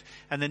little bit.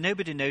 And then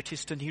nobody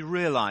noticed, and he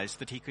realized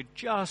that he could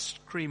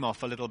just cream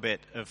off a little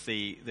bit of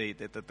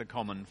the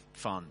common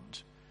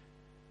fund.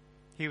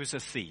 He was a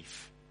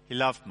thief. He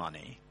loved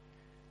money.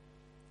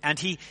 And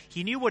he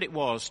knew what it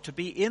was to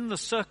be in the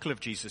circle of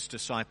Jesus'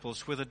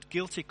 disciples with a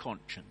guilty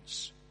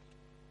conscience.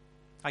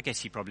 I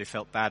guess he probably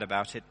felt bad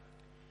about it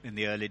in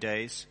the early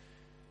days.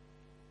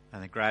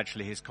 And then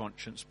gradually his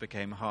conscience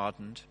became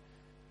hardened.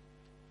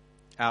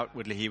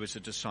 Outwardly he was a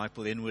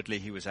disciple. Inwardly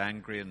he was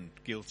angry and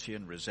guilty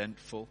and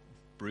resentful,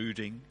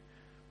 brooding,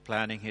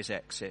 planning his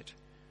exit.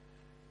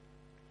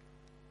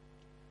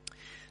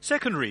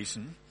 Second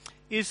reason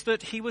is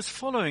that he was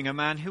following a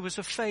man who was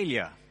a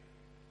failure.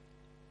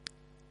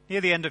 Near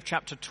the end of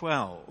chapter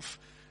 12,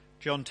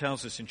 John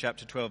tells us in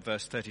chapter 12,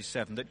 verse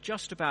 37, that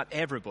just about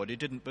everybody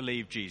didn't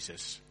believe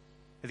Jesus.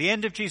 At the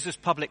end of Jesus'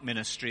 public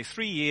ministry,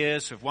 3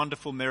 years of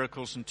wonderful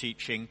miracles and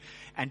teaching,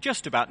 and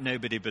just about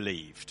nobody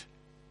believed.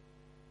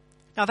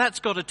 Now that's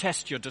got to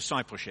test your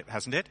discipleship,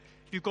 hasn't it?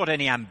 If you've got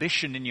any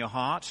ambition in your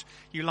heart,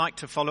 you like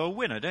to follow a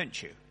winner,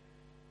 don't you?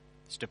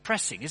 It's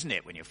depressing, isn't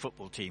it, when your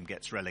football team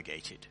gets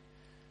relegated?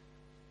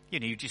 You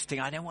know, you just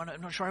think, I'm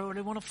not sure I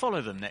really want to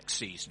follow them next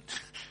season.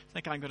 I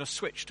think I'm going to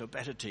switch to a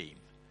better team.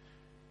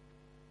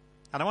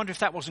 And I wonder if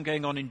that wasn't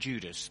going on in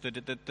Judas,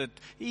 that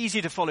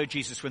easy to follow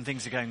Jesus when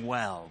things are going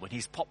well, when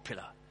he's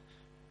popular,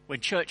 when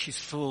church is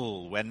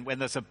full, when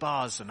there's a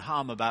buzz and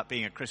hum about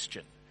being a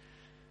Christian.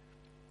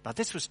 But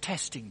this was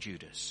testing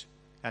Judas,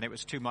 and it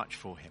was too much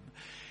for him.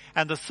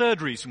 And the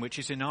third reason, which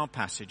is in our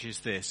passage, is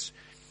this.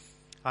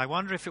 I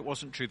wonder if it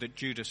wasn't true that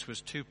Judas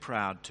was too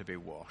proud to be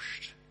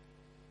washed.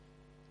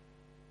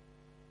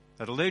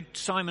 That although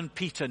Simon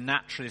Peter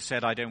naturally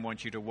said, I don't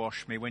want you to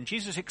wash me, when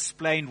Jesus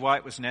explained why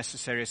it was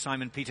necessary,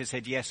 Simon Peter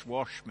said, yes,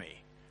 wash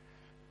me.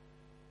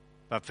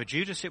 But for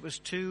Judas it was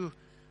too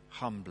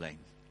humbling.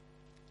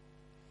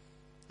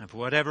 And for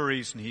whatever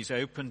reason, he's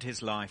opened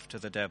his life to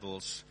the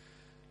devil's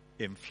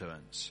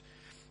influence.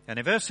 And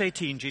in verse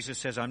 18, Jesus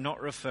says, I'm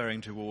not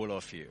referring to all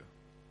of you.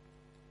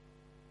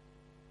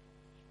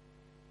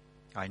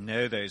 I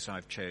know those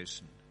I've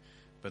chosen.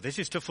 But this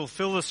is to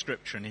fulfill the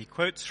scripture. And he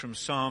quotes from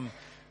Psalm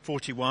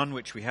 41,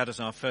 which we had as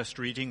our first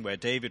reading, where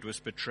David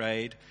was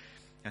betrayed.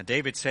 And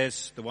David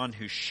says, the one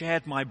who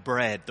shared my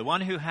bread, the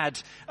one who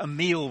had a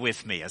meal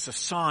with me as a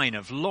sign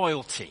of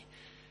loyalty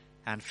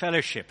and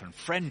fellowship and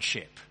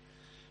friendship.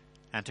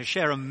 And to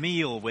share a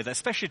meal with,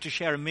 especially to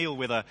share a meal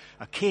with a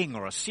king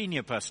or a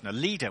senior person, a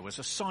leader, was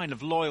a sign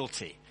of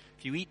loyalty.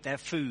 If you eat their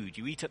food,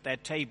 you eat at their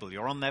table,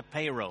 you're on their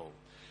payroll.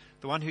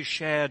 The one who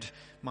shared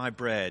my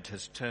bread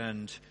has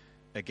turned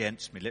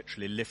against me,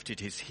 literally lifted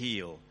his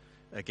heel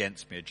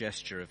against me, a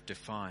gesture of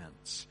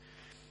defiance.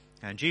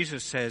 And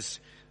Jesus says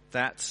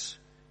that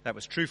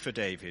was true for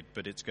David,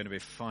 but it's going to be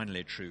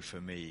finally true for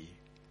me.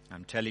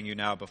 I'm telling you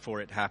now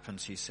before it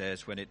happens, he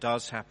says, when it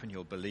does happen,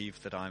 you'll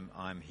believe that I'm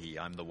he,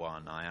 I'm the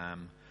one, I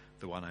am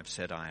the one I've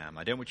said I am.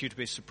 I don't want you to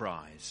be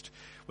surprised.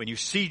 When you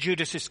see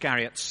Judas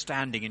Iscariot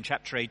standing in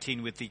chapter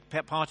 18 with the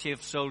party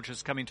of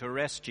soldiers coming to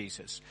arrest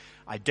Jesus,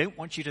 I don't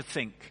want you to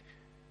think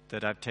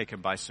that I've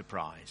taken by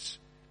surprise.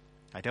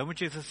 I don't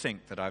want you to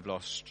think that I've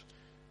lost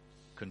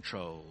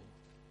control.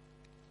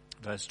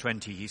 Verse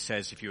 20, he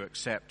says, if you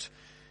accept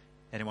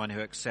anyone who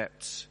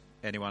accepts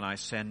anyone I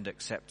send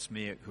accepts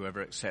me.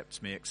 Whoever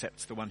accepts me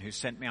accepts the one who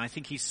sent me. I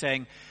think he's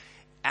saying,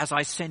 as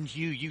I send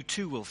you, you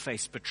too will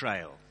face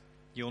betrayal.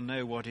 You'll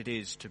know what it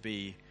is to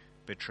be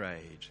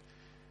betrayed.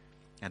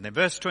 And then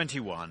verse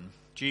 21,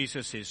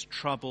 Jesus is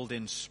troubled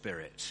in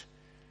spirit.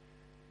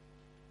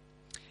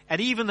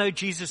 And even though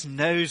Jesus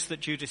knows that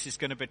Judas is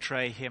going to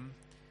betray him,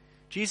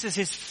 Jesus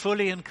is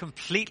fully and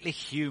completely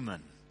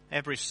human,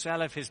 every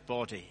cell of his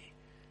body.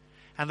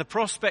 And the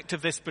prospect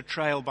of this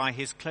betrayal by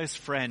his close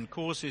friend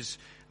causes,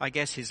 I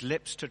guess, his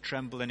lips to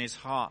tremble and his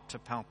heart to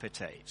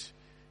palpitate.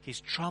 He's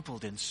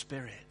troubled in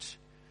spirit.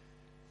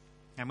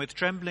 And with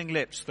trembling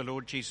lips, the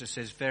Lord Jesus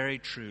says, very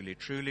truly,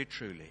 truly,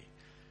 truly,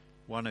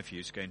 one of you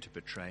is going to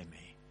betray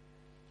me.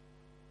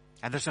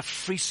 And there's a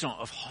frisson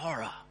of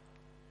horror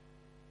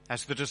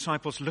as the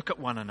disciples look at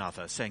one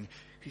another saying,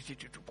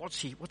 what's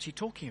he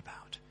talking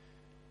about?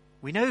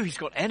 We know he's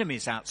got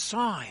enemies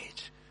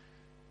outside,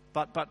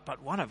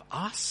 but one of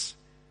us?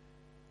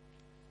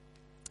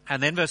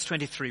 And then verse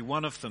 23,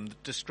 one of them,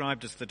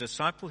 described as the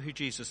disciple who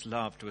Jesus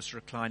loved, was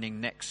reclining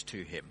next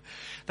to him.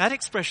 That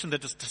expression, the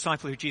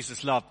disciple who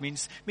Jesus loved,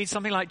 means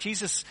something like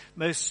Jesus'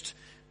 most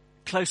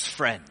close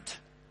friend.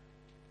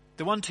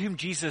 The one to whom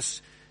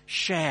Jesus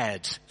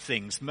shared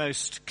things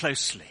most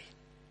closely.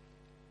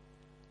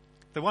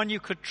 The one you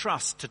could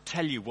trust to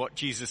tell you what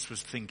Jesus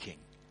was thinking.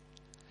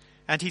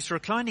 And he's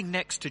reclining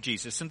next to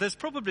Jesus, and there's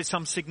probably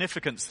some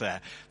significance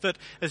there, that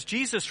as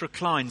Jesus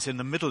reclines in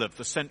the middle of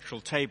the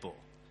central table,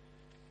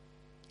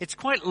 it's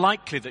quite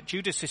likely that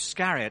Judas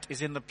Iscariot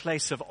is in the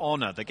place of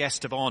honor, the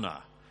guest of honor,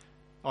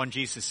 on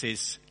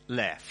Jesus'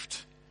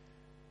 left.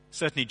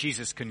 Certainly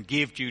Jesus can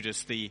give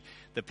Judas the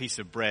piece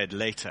of bread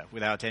later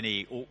without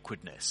any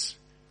awkwardness.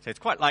 So it's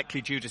quite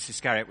likely Judas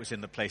Iscariot was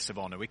in the place of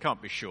honor. We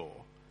can't be sure.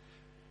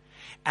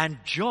 And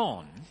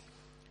John,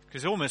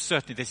 because almost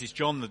certainly this is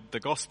John, the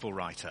gospel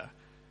writer,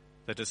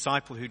 the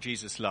disciple who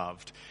Jesus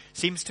loved,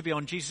 seems to be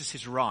on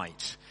Jesus'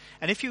 right.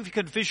 And if you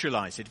can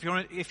visualize it,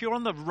 if you're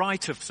on the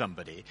right of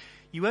somebody,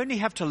 you only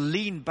have to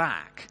lean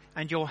back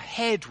and your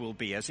head will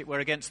be, as it were,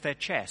 against their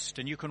chest,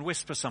 and you can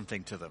whisper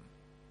something to them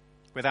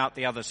without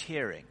the others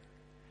hearing.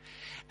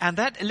 And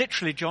that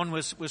literally, John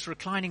was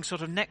reclining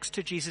sort of next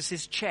to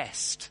Jesus'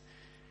 chest.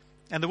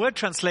 And the word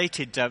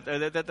translated,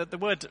 the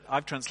word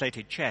I've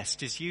translated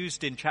chest is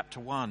used in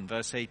chapter 1,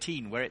 verse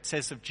 18, where it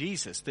says of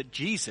Jesus that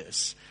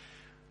Jesus,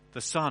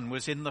 the Son,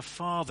 was in the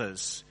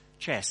Father's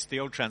chest. The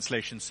old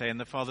translations say in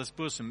the Father's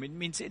bosom. It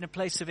means in a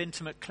place of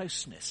intimate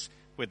closeness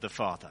with the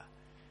Father.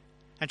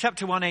 And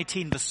chapter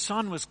 1:18, the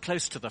Son was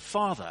close to the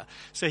Father,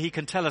 so he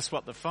can tell us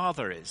what the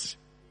Father is,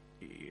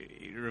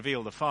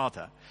 reveal the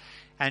Father.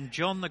 And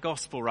John, the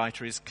gospel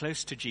writer, is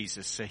close to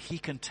Jesus, so he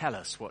can tell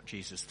us what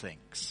Jesus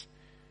thinks.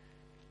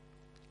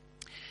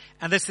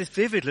 And there's this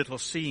vivid little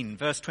scene,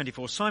 verse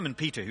 24, Simon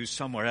Peter, who's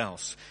somewhere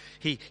else,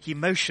 he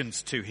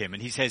motions to him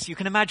and he says, you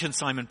can imagine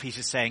Simon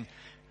Peter saying,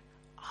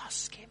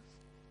 ask him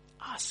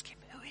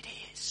who it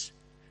is.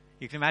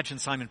 You can imagine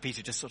Simon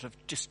Peter just sort of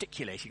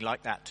gesticulating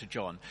like that to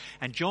John.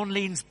 And John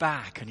leans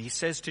back and he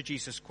says to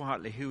Jesus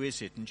quietly, who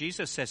is it? And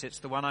Jesus says, it's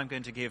the one I'm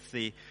going to give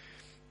the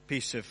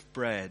piece of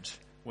bread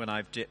when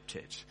I've dipped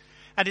it.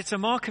 And it's a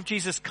mark of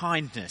Jesus'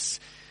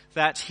 kindness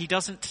that he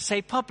doesn't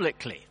say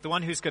publicly, the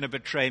one who's going to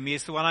betray me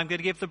is the one I'm going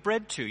to give the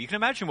bread to. You can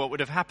imagine what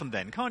would have happened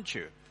then, can't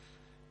you?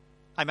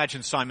 I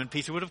imagine Simon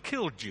Peter would have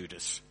killed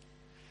Judas.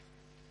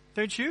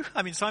 Don't you?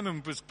 I mean,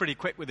 Simon was pretty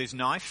quick with his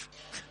knife.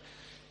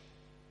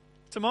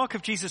 It's a mark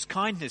of Jesus'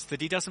 kindness that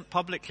he doesn't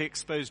publicly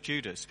expose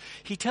Judas.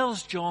 He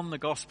tells John, the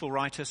gospel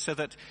writer, so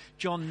that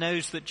John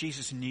knows that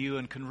Jesus knew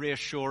and can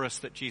reassure us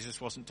that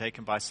Jesus wasn't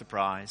taken by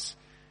surprise.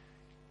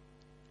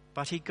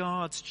 But he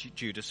guards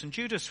Judas, and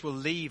Judas will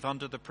leave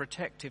under the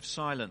protective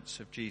silence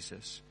of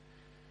Jesus.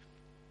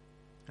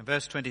 In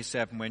verse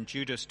 27, when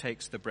Judas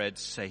takes the bread,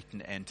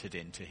 Satan entered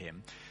into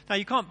him. Now,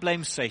 you can't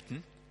blame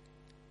Satan.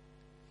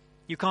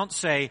 You can't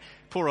say,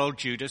 poor old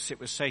Judas, it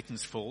was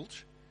Satan's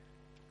fault.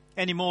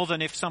 Any more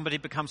than if somebody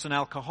becomes an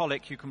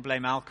alcoholic, you can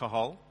blame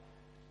alcohol.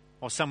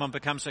 Or someone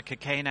becomes a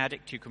cocaine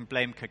addict, you can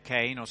blame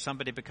cocaine. Or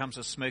somebody becomes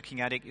a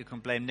smoking addict, you can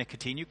blame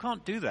nicotine. You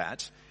can't do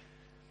that.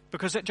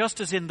 Because just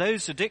as in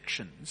those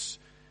addictions,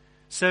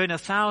 so in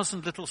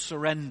 1,000 little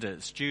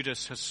surrenders,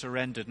 Judas has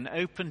surrendered and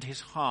opened his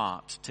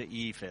heart to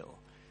evil.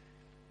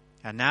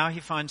 And now he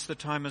finds the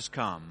time has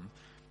come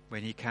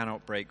when he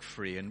cannot break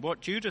free. And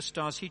what Judas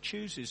does, he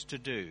chooses to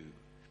do.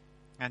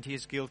 And he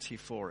is guilty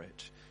for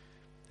it.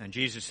 And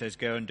Jesus says,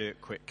 go and do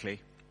it quickly.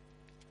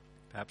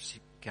 Perhaps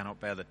he cannot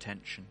bear the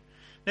tension.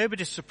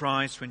 Nobody's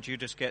surprised when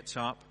Judas gets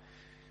up.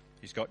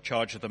 He's got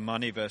charge of the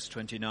money, verse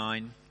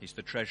 29. He's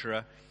the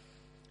treasurer.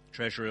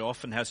 Treasurer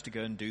often has to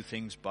go and do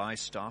things, buy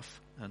stuff,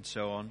 and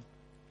so on.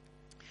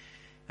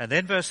 And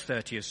then verse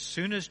 30, as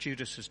soon as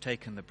Judas has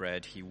taken the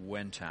bread, he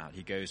went out.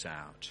 He goes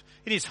out.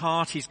 In his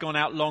heart, he's gone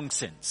out long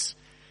since.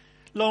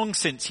 Long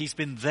since he's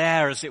been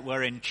there, as it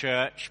were, in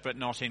church, but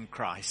not in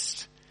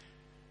Christ.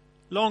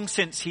 Long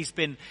since he's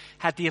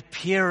had the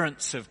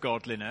appearance of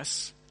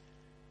godliness,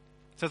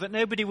 so that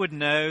nobody would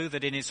know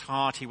that in his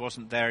heart he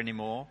wasn't there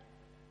anymore.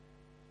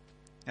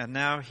 And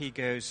now he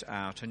goes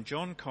out, and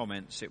John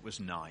comments it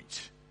was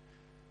night.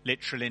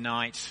 Literally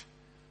night,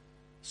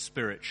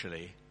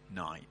 spiritually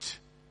night.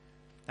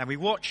 And we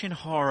watch in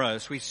horror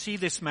as we see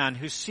this man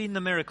who's seen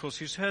the miracles,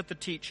 who's heard the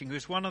teaching,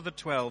 who's one of the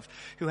 12,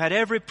 who had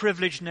every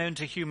privilege known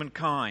to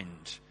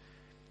humankind,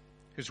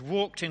 who's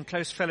walked in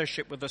close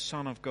fellowship with the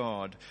Son of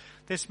God.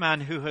 This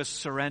man who has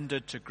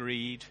surrendered to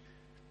greed,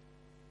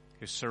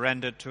 who's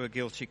surrendered to a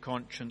guilty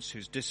conscience,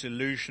 who's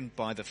disillusioned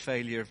by the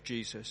failure of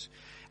Jesus.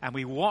 And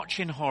we watch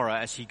in horror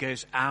as he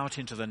goes out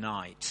into the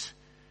night,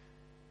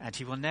 and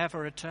he will never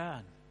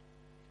return.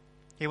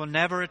 He will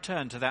never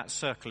return to that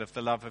circle of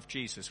the love of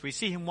Jesus. We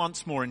see him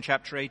once more in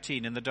chapter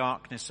 18 in the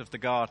darkness of the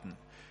garden,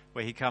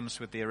 where he comes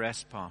with the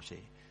arrest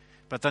party.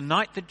 But the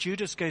night that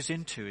Judas goes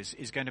into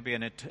is going to be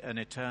an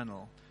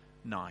eternal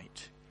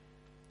night.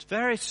 It's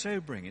very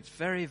sobering. It's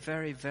very,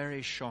 very,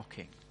 very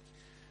shocking.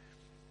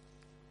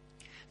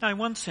 Now, in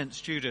one sense,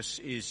 Judas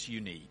is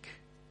unique.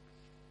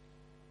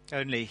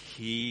 Only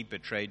he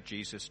betrayed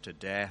Jesus to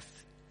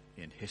death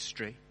in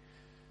history.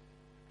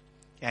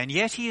 And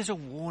yet he is a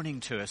warning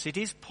to us. It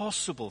is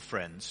possible,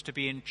 friends, to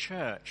be in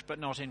church but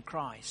not in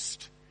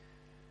Christ.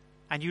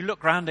 And you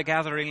look round a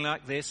gathering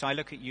like this, I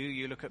look at you,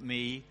 you look at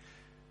me.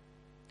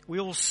 We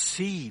all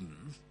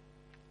seem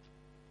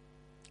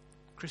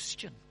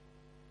Christian.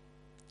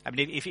 I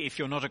mean, if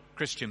you're not a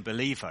Christian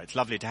believer, it's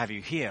lovely to have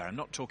you here. I'm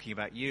not talking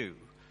about you.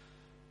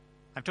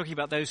 I'm talking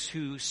about those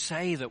who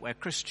say that we're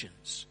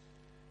Christians.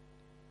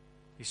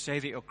 You say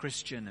that you're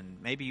Christian, and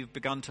maybe you've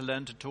begun to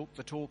learn to talk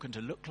the talk and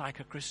to look like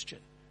a Christian.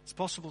 It's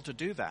possible to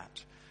do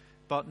that,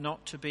 but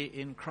not to be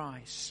in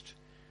Christ.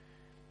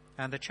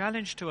 And the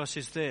challenge to us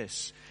is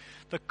this.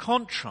 The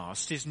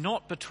contrast is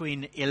not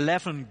between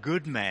 11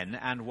 good men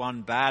and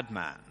one bad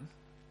man.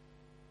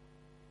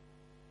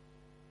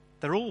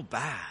 They're all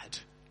bad.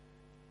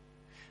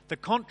 The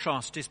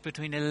contrast is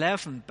between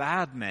 11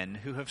 bad men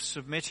who have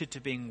submitted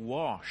to being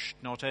washed,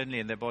 not only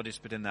in their bodies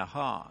but in their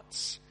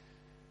hearts,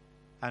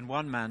 and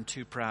one man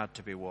too proud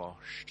to be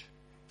washed.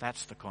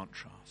 That's the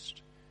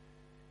contrast.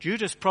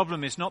 Judas'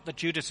 problem is not that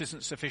Judas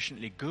isn't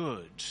sufficiently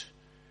good.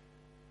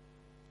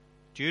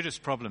 Judas'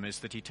 problem is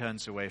that he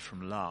turns away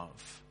from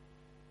love.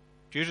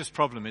 Judas'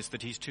 problem is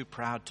that he's too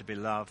proud to be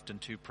loved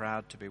and too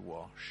proud to be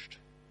washed.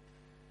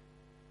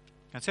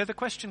 And so the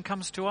question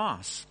comes to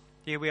us.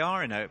 Here we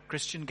are in a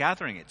Christian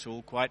gathering. It's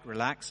all quite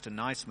relaxed and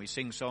nice, and we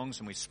sing songs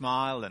and we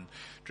smile and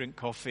drink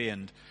coffee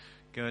and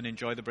go and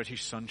enjoy the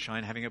British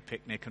sunshine, having a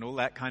picnic and all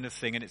that kind of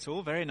thing, and it's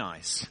all very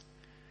nice.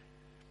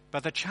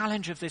 But the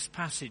challenge of this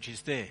passage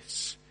is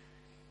this.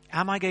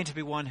 Am I going to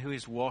be one who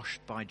is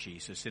washed by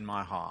Jesus in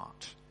my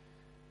heart?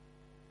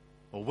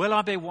 Or will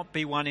I be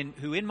one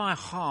who in my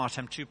heart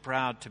am too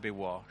proud to be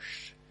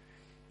washed?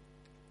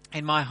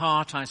 In my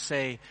heart I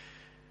say,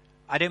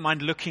 I don't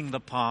mind looking the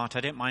part,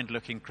 I don't mind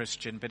looking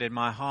Christian, but in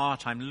my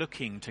heart I'm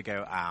looking to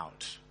go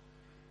out.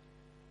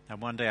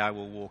 And one day I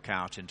will walk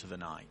out into the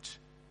night.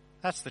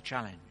 That's the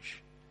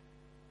challenge.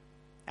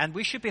 And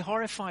we should be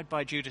horrified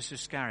by Judas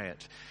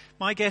Iscariot.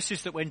 My guess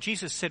is that when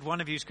Jesus said, one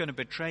of you is going to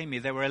betray me,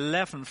 there were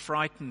 11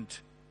 frightened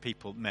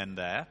men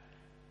there,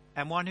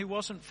 and one who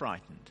wasn't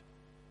frightened.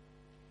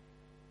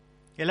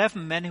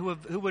 11 men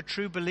who were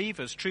true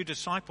believers, true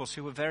disciples,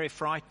 who were very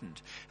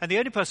frightened. And the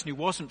only person who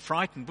wasn't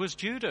frightened was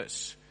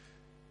Judas.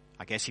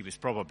 I guess he was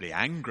probably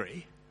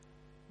angry,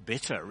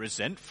 bitter,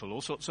 resentful,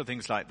 all sorts of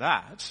things like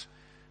that.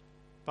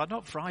 But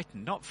not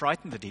frightened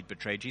that he'd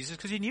betray Jesus,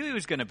 because he knew he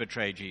was going to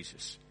betray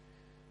Jesus.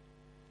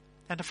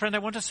 And friend, I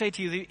want to say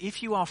to you that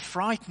if you are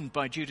frightened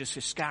by Judas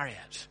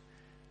Iscariot,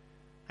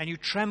 and you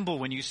tremble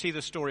when you see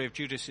the story of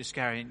Judas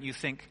Iscariot, and you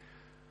think,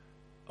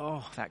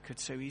 oh, that could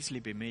so easily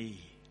be me,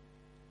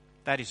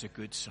 that is a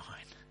good sign.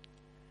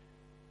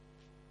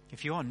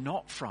 If you are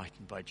not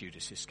frightened by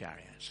Judas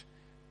Iscariot,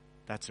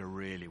 that's a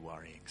really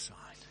worrying sign.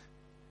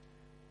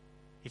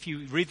 If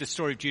you read the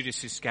story of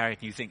Judas Iscariot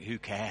and you think, who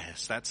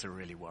cares, that's a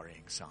really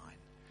worrying sign.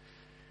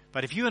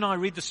 But if you and I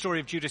read the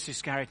story of Judas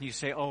Iscariot and you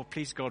say, oh,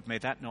 please God, may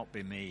that not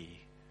be me.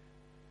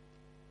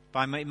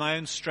 By my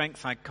own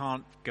strength, I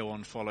can't go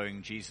on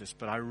following Jesus,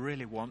 but I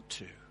really want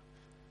to.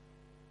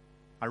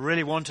 I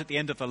really want at the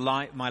end of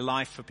my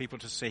life for people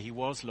to say he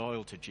was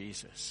loyal to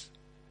Jesus.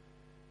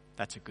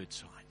 That's a good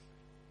sign.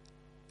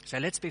 So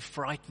let's be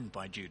frightened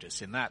by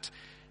Judas in that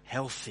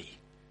healthy,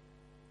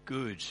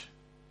 good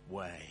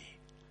way.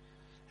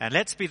 And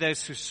let's be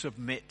those who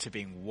submit to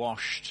being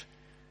washed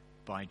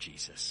by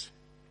Jesus.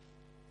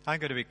 I'm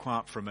going to be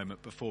quiet for a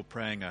moment before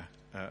praying a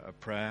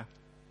prayer.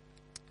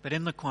 But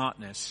in the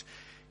quietness,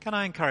 can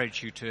I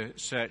encourage you to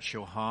search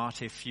your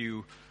heart? If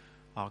you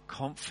are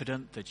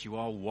confident that you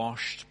are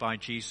washed by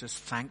Jesus,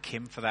 thank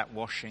him for that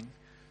washing.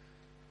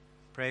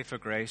 Pray for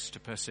grace to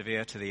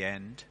persevere to the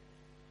end.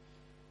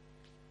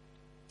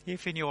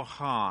 If in your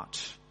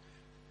heart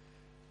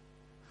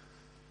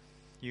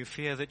you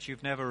fear that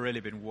you've never really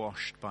been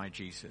washed by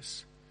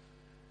Jesus,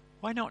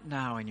 why not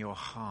now in your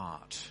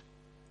heart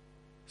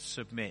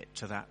submit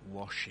to that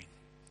washing,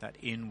 that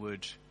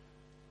inward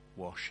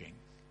washing?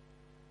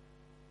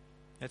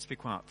 Let's be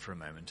quiet for a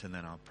moment and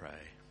then I'll pray.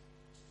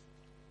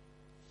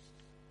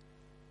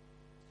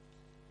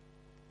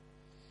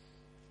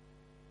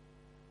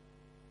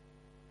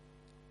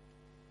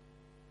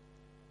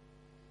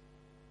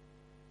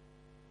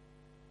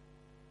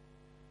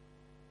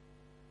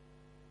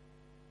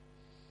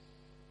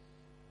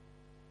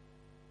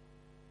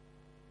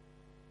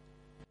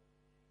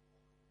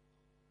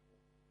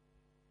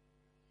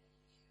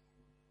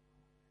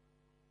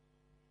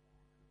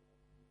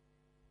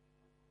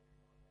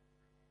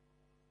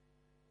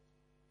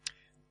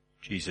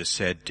 Jesus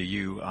said, do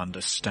you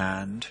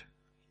understand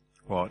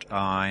what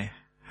I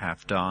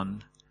have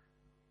done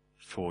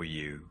for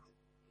you?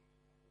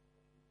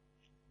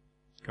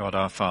 God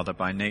our Father,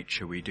 by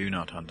nature we do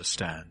not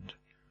understand.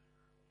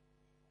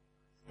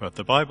 But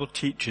the Bible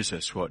teaches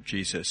us what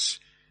Jesus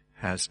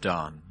has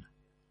done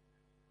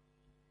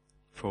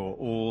for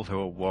all who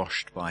are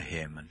washed by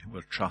him and who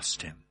will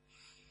trust him.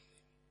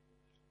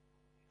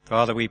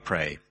 Father, we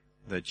pray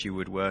that you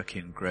would work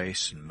in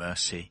grace and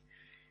mercy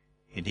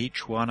in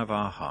each one of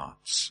our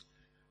hearts,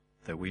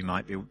 that we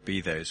might be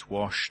those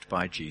washed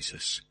by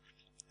Jesus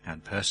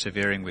and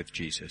persevering with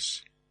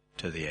Jesus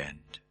to the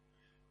end.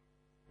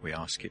 We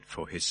ask it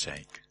for his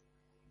sake.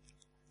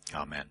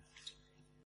 Amen.